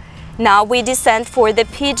 Now we descend for the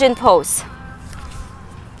pigeon pose.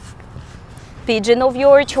 Pigeon of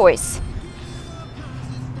your choice.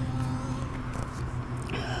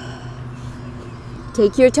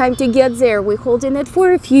 Take your time to get there. We're holding it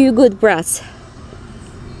for a few good breaths.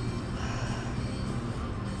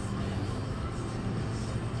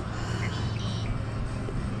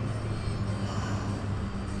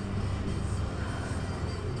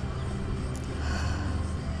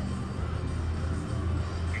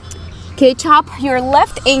 Catch up your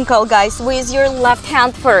left ankle, guys, with your left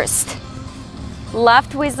hand first.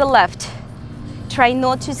 Left with the left. Try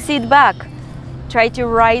not to sit back. Try to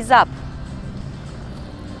rise up.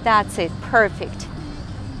 That's it. Perfect.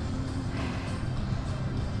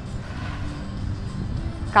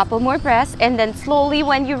 Couple more breaths, and then slowly,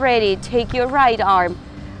 when you're ready, take your right arm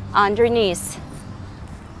underneath.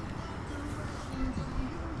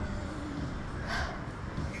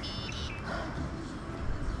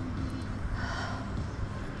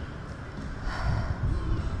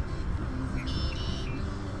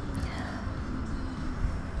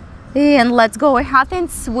 And let's go ahead and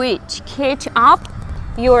switch. Catch up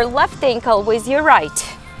your left ankle with your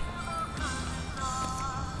right.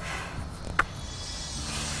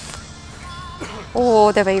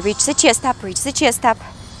 All the way, reach the chest up, reach the chest up.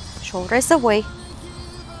 Shoulders away.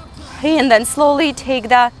 And then slowly take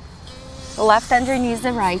the left underneath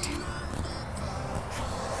the right.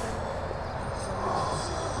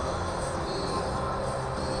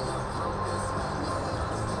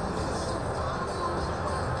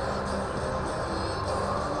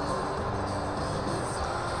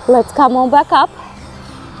 Let's come on back up.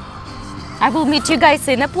 I will meet you guys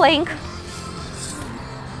in a plank.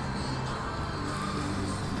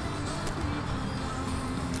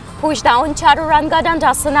 Push down, Chaturanga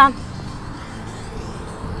Dandasana.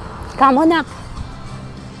 Come on up.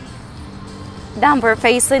 Downward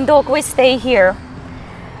facing dog, we stay here.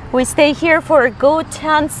 We stay here for a good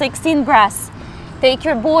 10-16 breaths. Take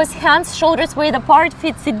your both hands, shoulders width apart,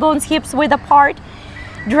 feet, sit bones, hips width apart.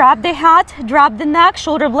 Drop the head, drop the neck,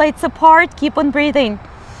 shoulder blades apart, keep on breathing.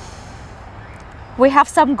 We have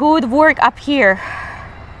some good work up here.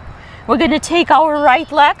 We're gonna take our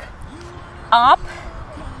right leg up,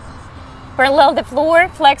 parallel the floor,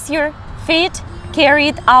 flex your feet, carry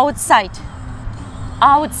it outside.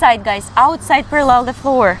 Outside, guys, outside, parallel the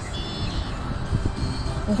floor.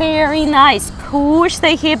 Very nice. Push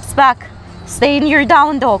the hips back. Stay in your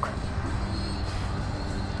down dog.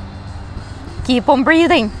 Keep on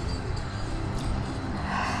breathing.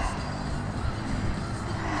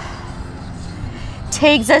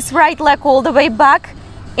 Take this right leg all the way back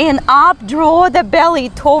and up. Draw the belly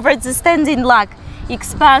towards the standing leg.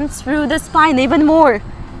 Expand through the spine even more.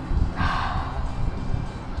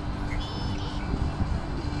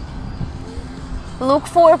 Look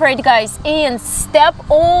forward, guys, and step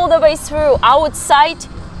all the way through outside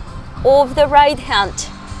of the right hand.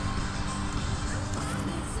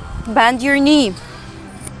 Bend your knee.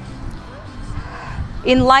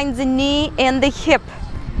 Inline the knee and the hip.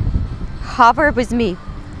 Hover with me.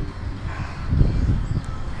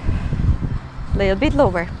 A little bit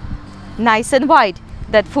lower. Nice and wide.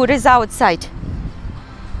 That foot is outside.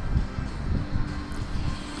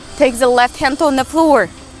 Take the left hand on the floor.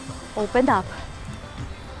 Open up.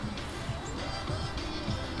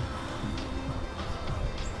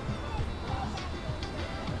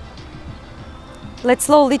 Let's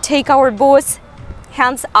slowly take our both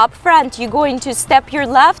hands up front. You're going to step your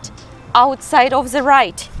left outside of the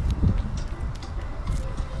right.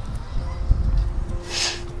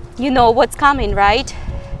 You know what's coming, right?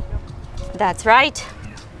 That's right.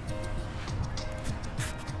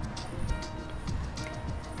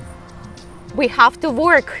 We have to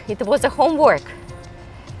work. It was a homework.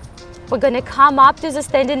 We're gonna come up to the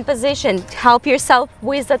standing position. Help yourself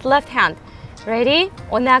with that left hand. Ready?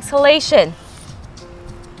 On exhalation.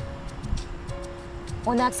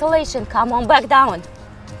 On exhalation, come on back down.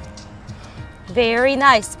 Very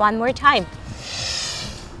nice. One more time.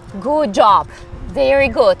 Good job. Very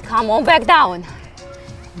good. Come on back down.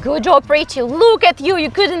 Good job, Rachel. Look at you. You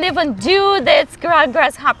couldn't even do this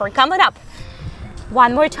grasshopper. Come on up.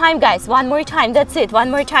 One more time, guys. One more time. That's it. One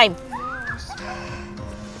more time.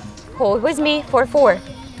 Hold with me for 4,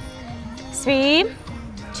 3,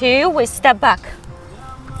 2. We step back.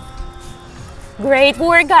 Great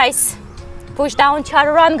work, guys. Push down,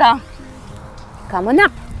 Chaturanga. Come on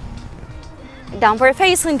up. Downward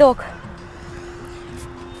facing dog.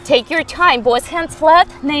 Take your time. Both hands flat,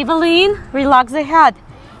 navel in, relax the head.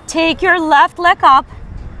 Take your left leg up.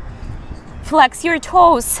 Flex your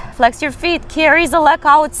toes, flex your feet, carry the leg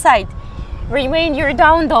outside. Remain your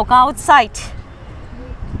down dog outside.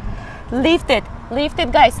 Lift it,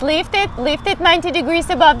 guys, lift it 90 degrees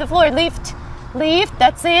above the floor. Lift,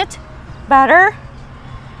 that's it. Better.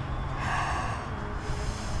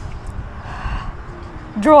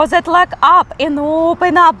 Draw that leg up and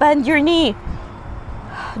open up, bend your knee.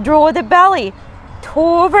 Draw the belly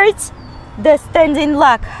towards the standing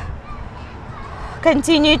leg.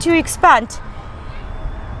 Continue to expand.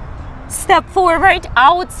 Step forward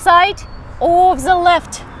outside of the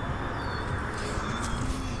left.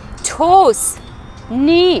 Toes,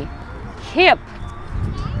 knee, hip.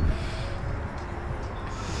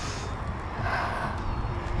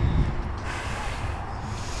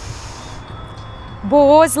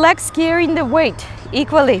 Both legs carrying the weight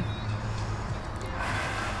equally.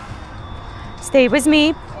 Stay with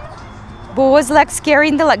me. Both legs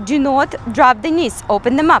carrying the leg. Do not drop the knees.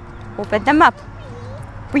 Open them up. Open them up.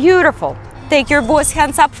 Beautiful. Take your both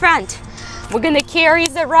hands up front. We're gonna carry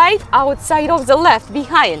the right outside of the left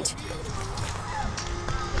behind.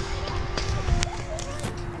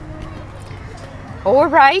 All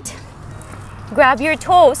right. Grab your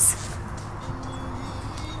toes.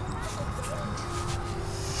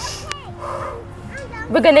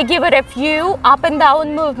 We're gonna give it a few up and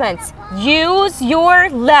down movements. Use your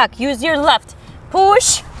leg, use your left.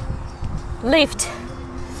 Push, lift.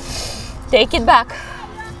 Take it back.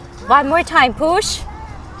 One more time, push.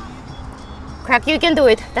 Crack, you can do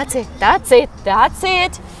it. That's it, that's it, that's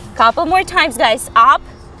it. Couple more times, guys. Up,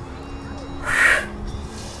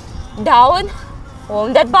 down,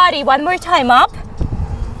 on that body. One more time, up,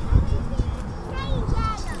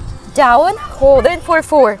 down, hold it for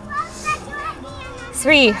 4,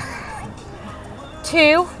 3,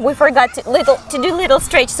 2, we forgot to do little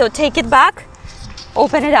stretch, so take it back,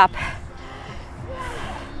 open it up.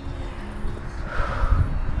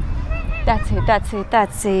 That's it, that's it,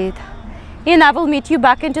 that's it. And I will meet you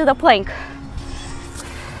back into the plank.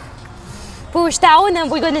 Push down and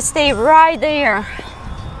we're gonna stay right there.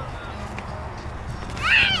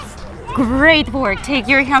 Great work. Take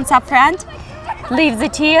your hands up front, leave the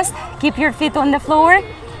chest, keep your feet on the floor.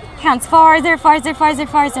 Hands farther, farther, farther,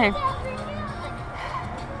 farther.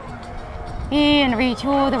 And reach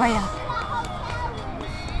all the way up.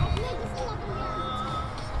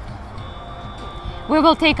 We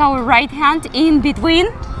will take our right hand in between,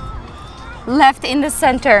 left in the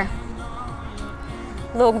center.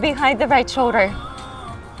 Look behind the right shoulder.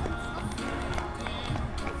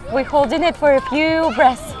 We're holding it for a few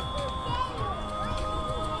breaths.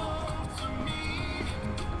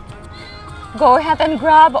 Go ahead and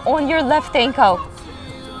grab on your left ankle.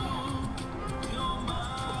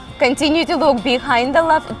 Continue to look behind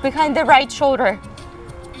the right shoulder.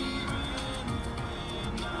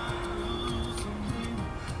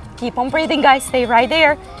 Keep on breathing, guys. Stay right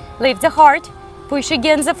there. Lift the heart. Push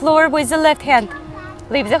against the floor with the left hand.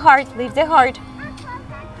 Lift the heart. Lift the heart.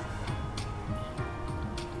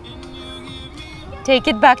 Take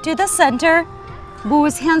it back to the center.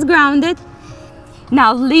 Both hands grounded.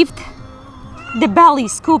 Now lift the belly,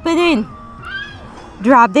 scoop it in.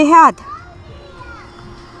 Drop the head.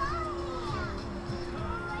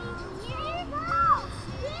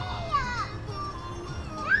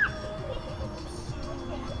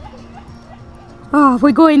 Oh,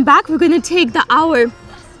 we're going back. We're going to take our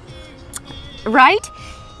right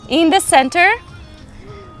in the center,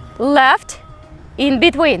 left in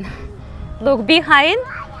between. Look behind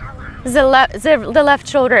the left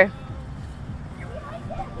shoulder.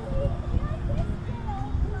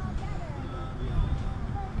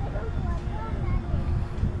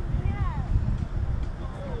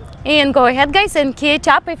 And go ahead, guys, and catch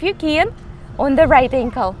up if you can on the right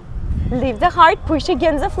ankle. Lift the heart, push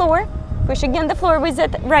against the floor. Push against the floor with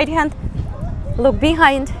that right hand. Look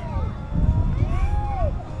behind.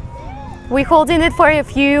 We're holding it for a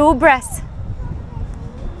few breaths.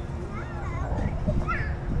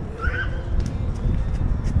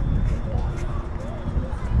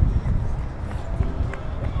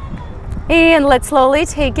 And let's slowly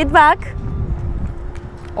take it back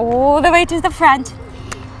all the way to the front.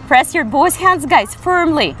 Press your both hands, guys,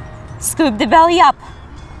 firmly. Scoop the belly up.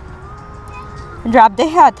 Drop the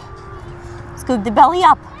head. Scoop the belly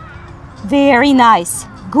up. Very nice.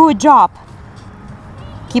 Good job.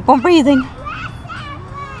 Keep on breathing.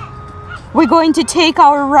 We're going to take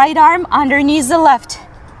our right arm underneath the left.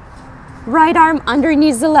 Right arm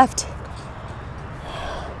underneath the left.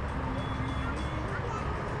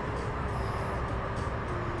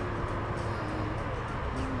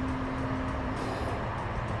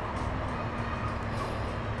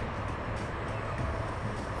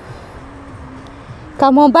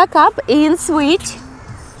 Come on back up and switch.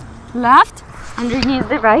 Left underneath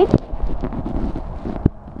the right.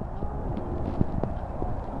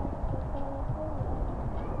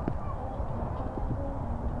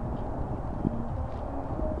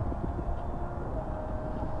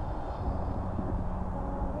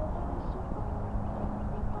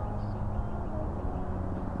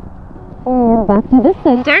 And back to the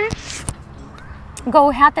center.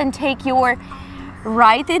 Go ahead and take your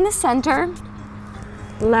right in the center,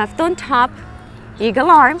 left on top, eagle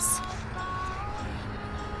arms.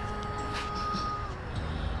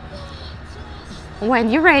 When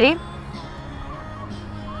you're ready,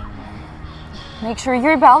 make sure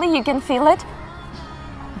your belly, you can feel it.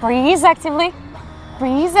 Breathe actively,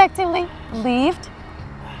 lift.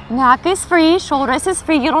 Neck is free, shoulders is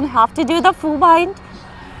free. You don't have to do the full bind.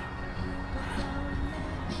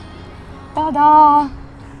 Ta-da!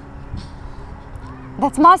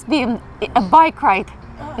 That must be a bike ride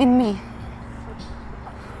in me.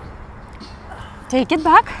 Take it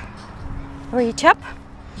back, reach up.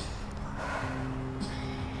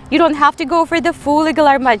 You don't have to go for the full eagle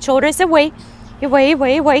arm, but shoulders away,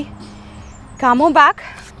 away. Come on back,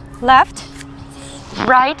 left,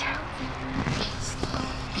 right.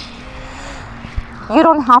 You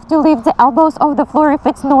don't have to leave the elbows off the floor if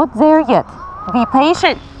it's not there yet. Be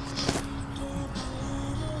patient.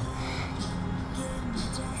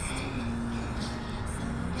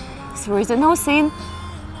 Through the nose in,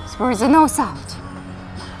 through the nose out.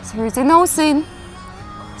 Through the nose in,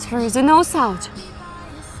 through the nose out.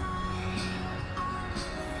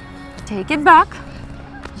 Take it back,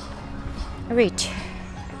 reach.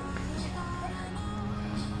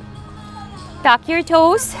 Tuck your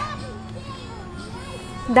toes,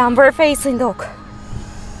 downward facing dog.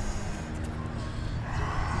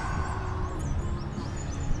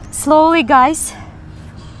 Slowly, guys,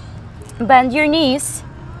 bend your knees.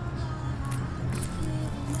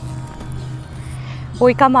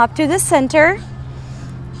 We come up to the center.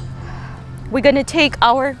 We're gonna take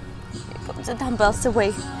our, put the dumbbells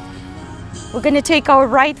away. We're gonna take our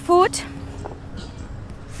right foot,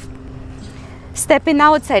 stepping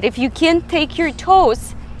outside. If you can't take your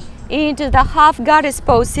toes into the half goddess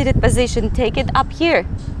pose seated position, take it up here.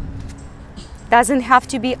 Doesn't have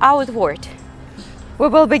to be outward. We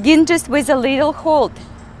will begin just with a little hold.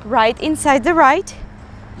 Right inside the right,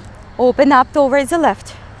 open up towards the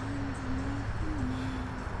left.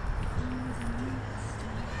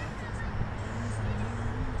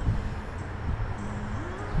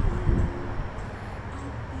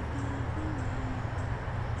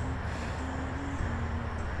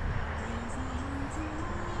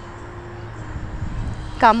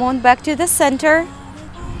 Come on back to the center.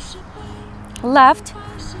 Left,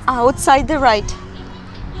 outside the right.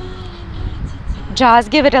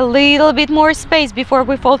 Just give it a little bit more space before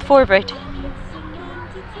we fold forward.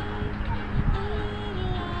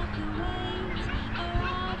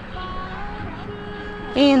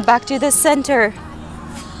 And back to the center.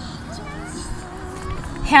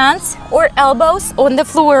 Hands or elbows on the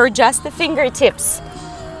floor, or just the fingertips.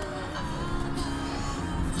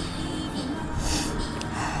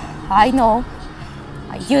 I know,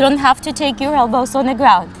 you don't have to take your elbows on the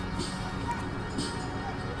ground.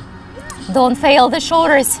 Don't fail the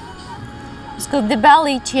shoulders. Scoop the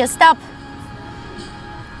belly, chest up.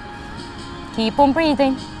 Keep on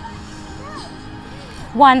breathing.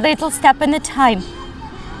 One little step at a time.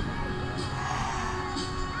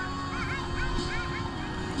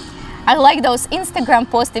 I like those Instagram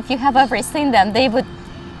posts, if you have ever seen them. They would,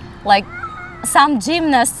 like, some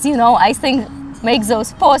gymnasts, you know, I think make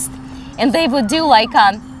those posts, and they would do like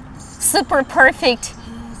a super perfect,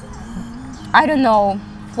 I don't know,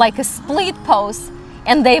 like a split pose,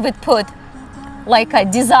 and they would put like a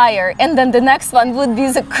desire, and then the next one would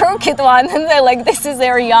be the crooked one, and they're like, this is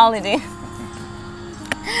their reality.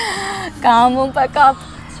 Come on, back up.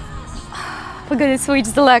 We're gonna switch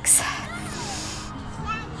the legs.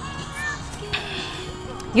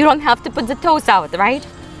 You don't have to put the toes out, right?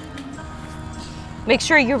 Make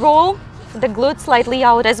sure you roll the glutes slightly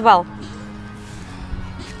out as well.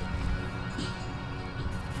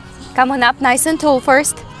 Come on up nice and tall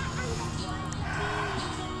first.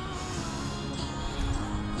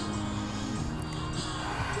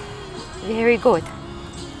 Very good.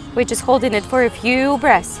 We're just holding it for a few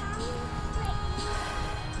breaths.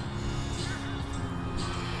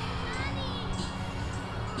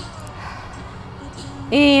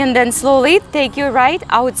 And then slowly take your right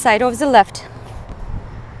outside of the left.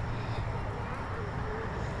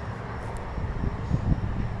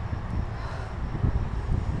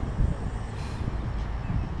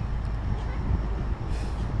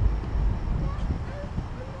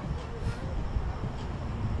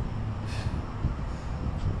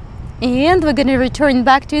 And we're gonna return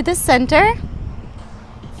back to the center.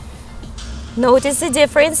 Notice the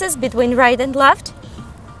differences between right and left.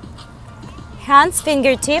 Hands,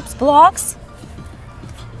 fingertips, blocks.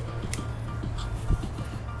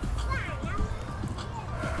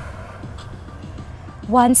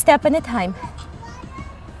 One step at a time.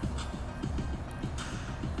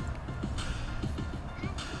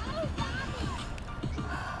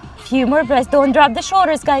 Few more breaths. Don't drop the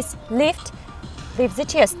shoulders, guys. Lift the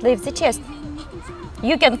chest, lift the chest.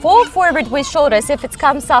 You can fold forward with shoulders if it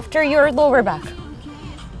comes after your lower back.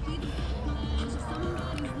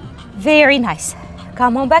 Very nice.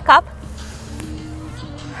 Come on back up.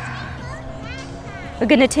 We're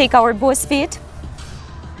gonna take our both feet.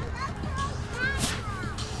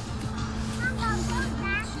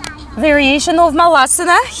 Variation of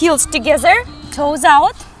Malasana, heels together, toes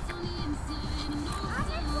out.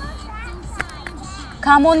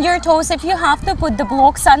 Come on your toes if you have to, put the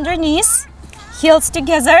blocks underneath. Heels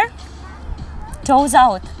together, toes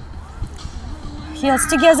out. Heels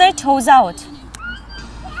together, toes out.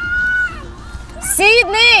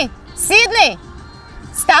 Sydney! Sydney!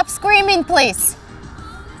 Stop screaming, please.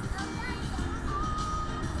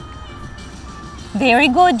 Very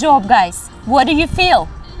good job, guys. What do you feel?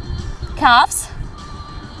 Calves?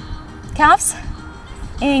 Calves?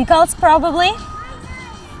 Ankles, probably.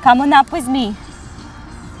 Come on up with me.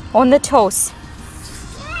 On the toes.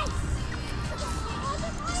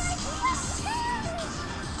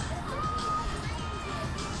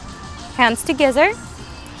 Hands together,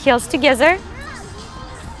 heels together.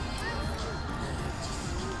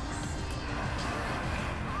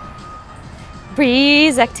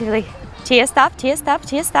 Breathe actively. Chest up, chest up,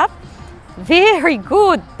 chest up. Very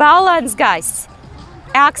good. Balance, guys.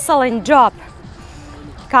 Excellent job.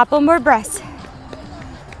 Couple more breaths.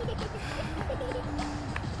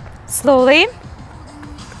 Slowly.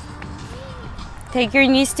 Take your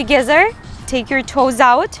knees together. Take your toes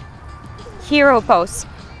out. Hero pose.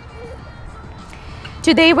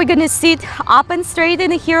 Today we're gonna sit up and straight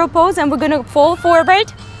in a hero pose, and we're gonna fall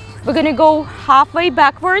forward. We're gonna go halfway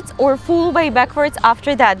backwards or full way backwards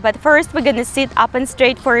after that. But first we're gonna sit up and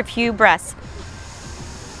straight for a few breaths.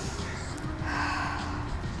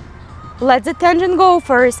 Let the tension go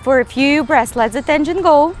first for a few breaths. Let the tension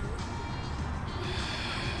go.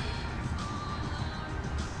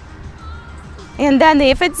 And then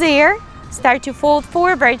if it's there, start to fold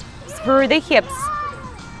forward through the hips.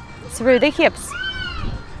 Through the hips.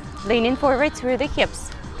 Leaning forward through the hips.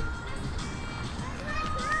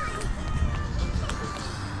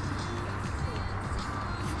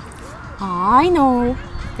 I know.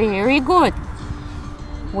 Very good.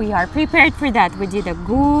 We are prepared for that. We did a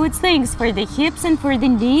good things for the hips and for the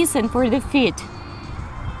knees and for the feet.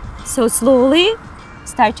 So slowly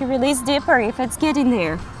start to release deeper if it's getting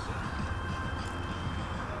there.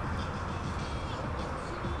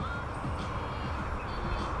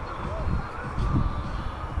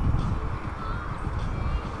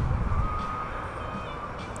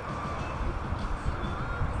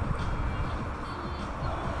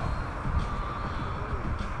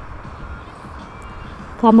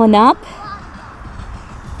 Come on up.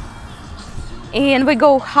 And we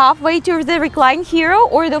go halfway to the recline hero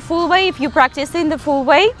or the full way if you practice in the full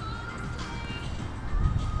way.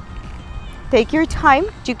 Take your time.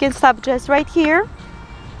 You can stop just right here.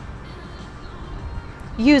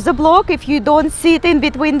 Use a block. If you don't sit in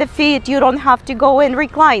between the feet, you don't have to go and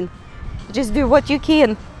recline. Just do what you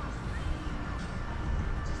can.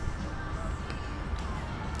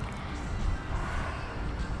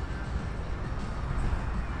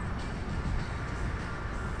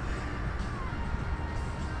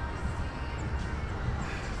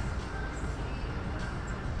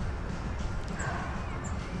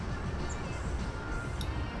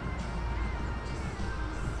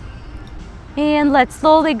 And let's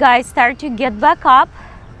slowly, guys, start to get back up.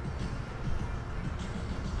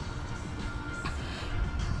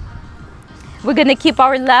 We're gonna keep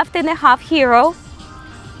our left in a half hero.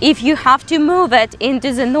 If you have to move it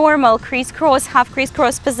into the normal crisscross, half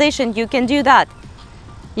crisscross position, you can do that.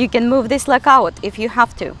 You can move this leg out if you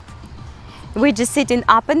have to. We're just sitting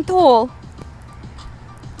up and tall,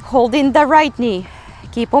 holding the right knee.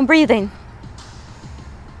 Keep on breathing.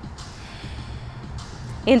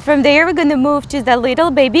 And from there, we're gonna move to the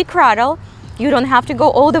little baby cradle. You don't have to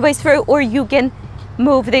go all the way through, or you can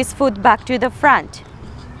move this foot back to the front.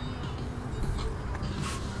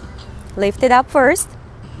 Lift it up first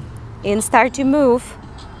and start to move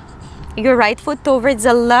your right foot towards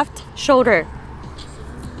the left shoulder.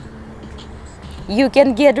 You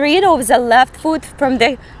can get rid of the left foot from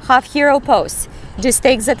the half hero pose. Just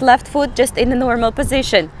take that left foot just in a normal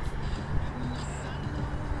position.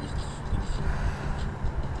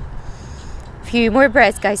 Few more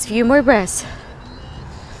breaths, guys, few more breaths.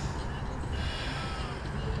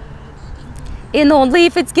 And only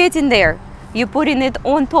if it's getting there, you're putting it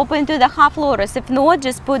on top into the half lotus. If not,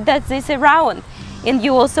 just put this around. and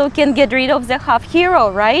you also can get rid of the half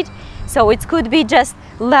hero, right? So it could be just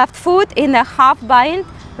left foot in a half bind,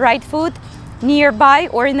 right foot nearby,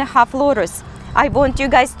 or in a half lotus. I want you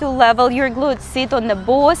guys to level your glutes, sit on the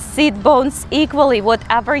both sit bones equally,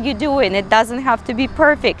 whatever you're doing. It doesn't have to be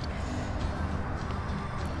perfect.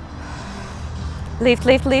 Lift,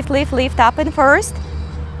 lift, lift, lift, lift up and first.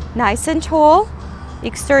 Nice and tall.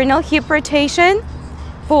 External hip rotation.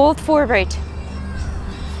 Fold forward.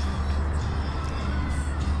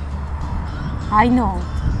 I know.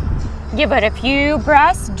 Give it a few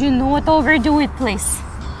breaths. Do not overdo it, please.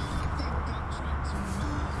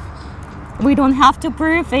 We don't have to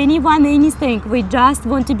prove anyone anything. We just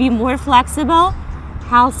want to be more flexible,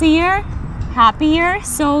 healthier, happier.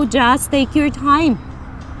 So just take your time.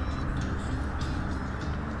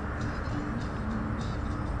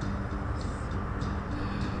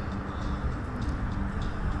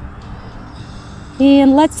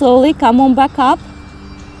 And let's slowly come on back up.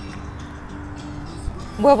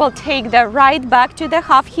 We will take the right back to the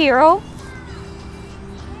half hero.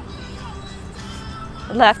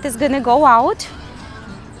 Left is gonna go out.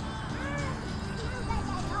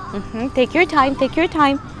 Take your time, take your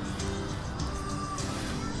time.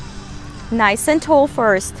 Nice and tall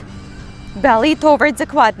first. Belly towards the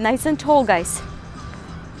quad, nice and tall, guys.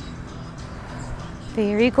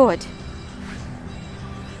 Very good.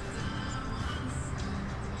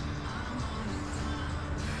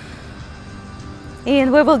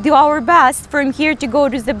 And we will do our best from here to go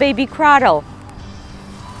to the baby cradle.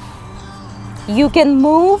 You can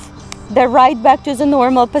move the right back to the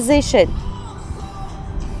normal position.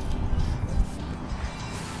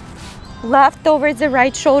 Left over the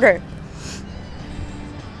right shoulder.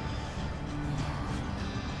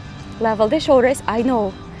 Level the shoulders, I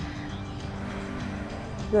know.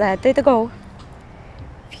 Let it go.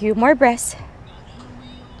 Few more breaths.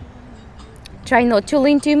 Try not to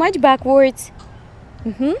lean too much backwards.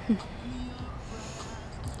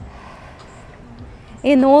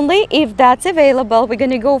 And only if that's available, we're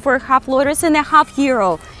gonna go for half lotus and a half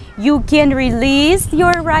hero. You can release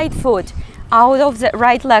your right foot out of the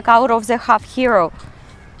right leg, out of the half hero.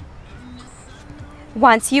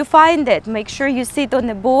 Once you find it, make sure you sit on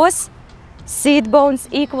the both sit bones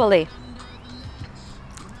equally.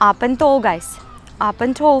 Up and tall, guys. Up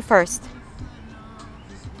and tall first.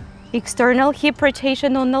 External hip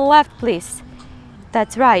rotation on the left, please.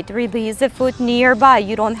 That's right, release the foot nearby.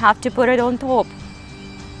 You don't have to put it on top.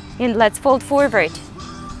 And let's fold forward,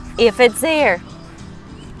 if it's there.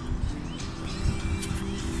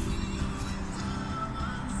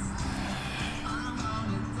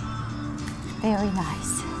 Very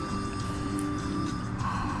nice.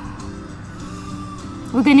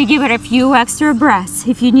 We're gonna give it a few extra breaths.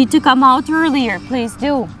 If you need to come out earlier, please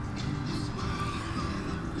do.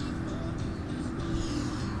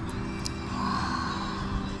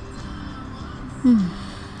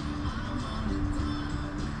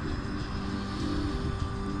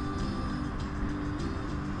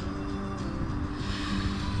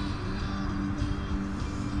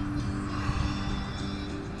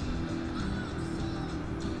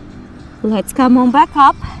 Let's come on back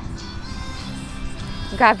up.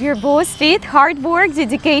 Grab your both feet. Hard work,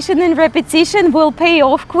 dedication, and repetition will pay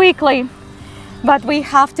off quickly. But we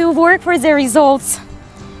have to work for the results.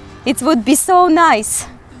 It would be so nice.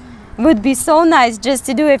 Would be so nice just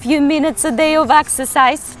to do a few minutes a day of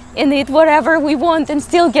exercise and eat whatever we want and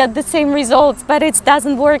still get the same results. But it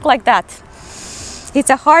doesn't work like that. It's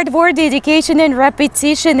a hard work, dedication, and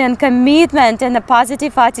repetition, and commitment, and a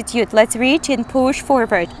positive attitude. Let's reach and push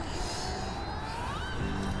forward.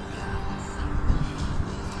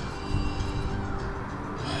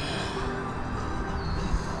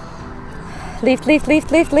 Lift, lift,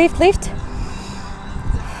 lift, lift, lift, lift.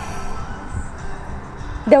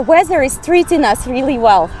 The weather is treating us really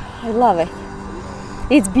well. I love it.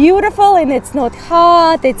 It's beautiful and it's not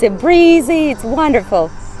hot, it's a breezy, it's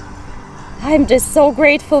wonderful. I'm just so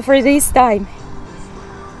grateful for this time.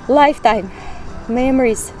 Lifetime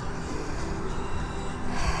memories.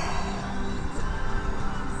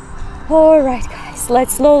 All right, guys,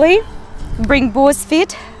 let's slowly bring both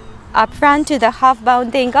feet up front to the half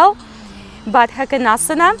bound angle. Baddha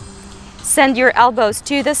Konasana. Send your elbows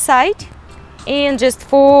to the side and just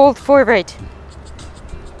fold forward.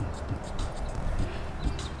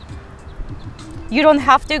 You don't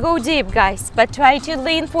have to go deep, guys, but try to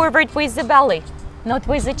lean forward with the belly, not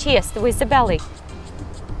with the chest, with the belly.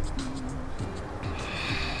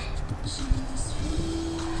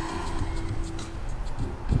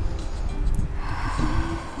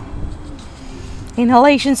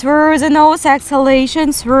 Inhalation through the nose,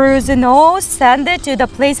 exhalation through the nose. Send it to the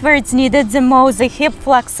place where it's needed the most, the hip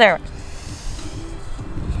flexor.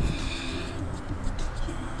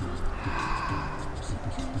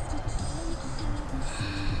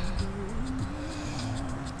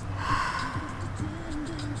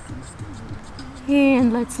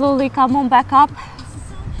 And let's slowly come on back up.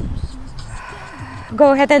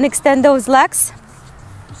 Go ahead and extend those legs.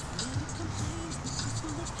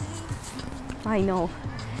 I know.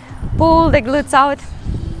 Pull the glutes out.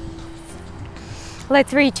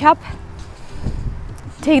 Let's reach up.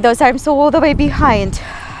 Take those arms all the way behind.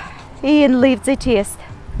 And lift the chest.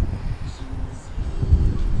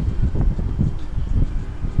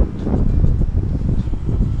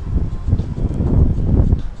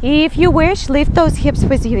 If you wish, lift those hips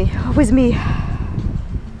with me.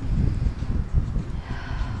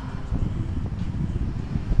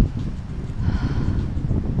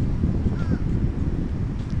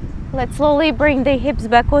 Let's slowly bring the hips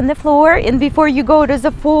back on the floor, and before you go to the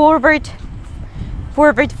forward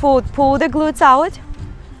fold, pull the glutes out,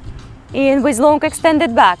 and with long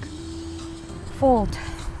extended back, fold.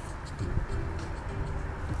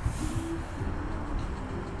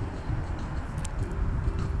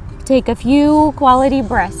 Take a few quality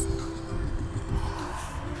breaths.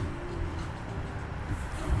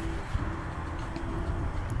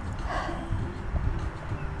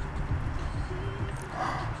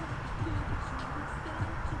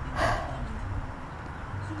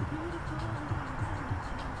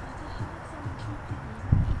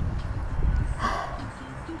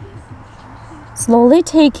 Slowly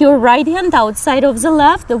take your right hand outside of the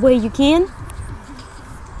left the way you can.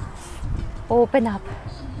 Open up.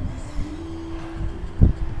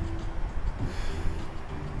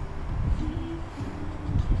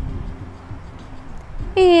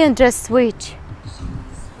 And just switch.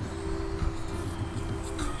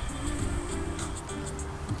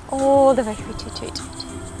 All the way. Wait.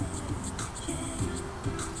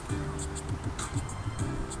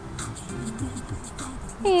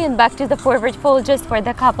 And back to the forward fold just for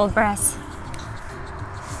the couple breaths.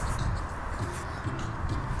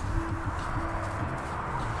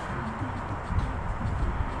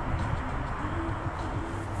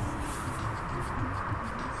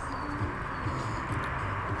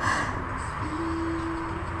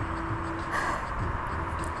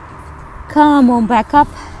 Come on back up.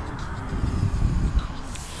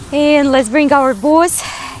 And let's bring our both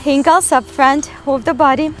ankles up front of the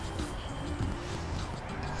body.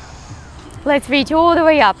 Let's reach all the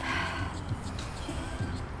way up.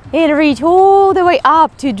 And reach all the way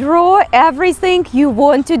up to draw everything you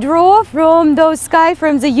want to draw from the sky,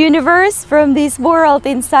 from the universe, from this world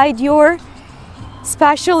inside your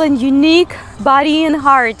special and unique body and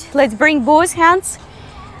heart. Let's bring both hands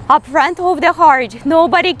up front of the heart.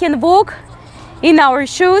 Nobody can walk in our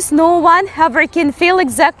shoes. No one ever can feel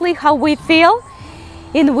exactly how we feel.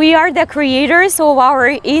 And we are the creators of our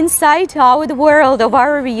inside out world, of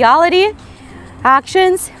our reality,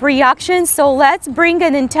 actions, reactions. So let's bring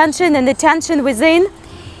an intention and attention within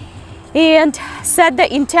and set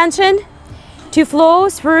the intention to flow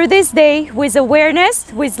through this day with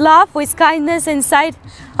awareness, with love, with kindness inside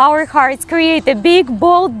our hearts. Create a big,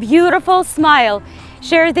 bold, beautiful smile.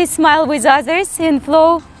 Share this smile with others and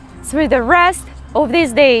flow through the rest of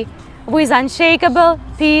this day with unshakable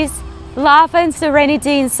peace, love, and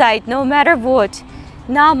serenity inside, no matter what.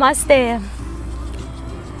 Namaste.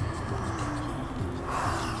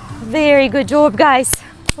 Very good job, guys.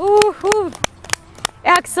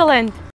 Excellent.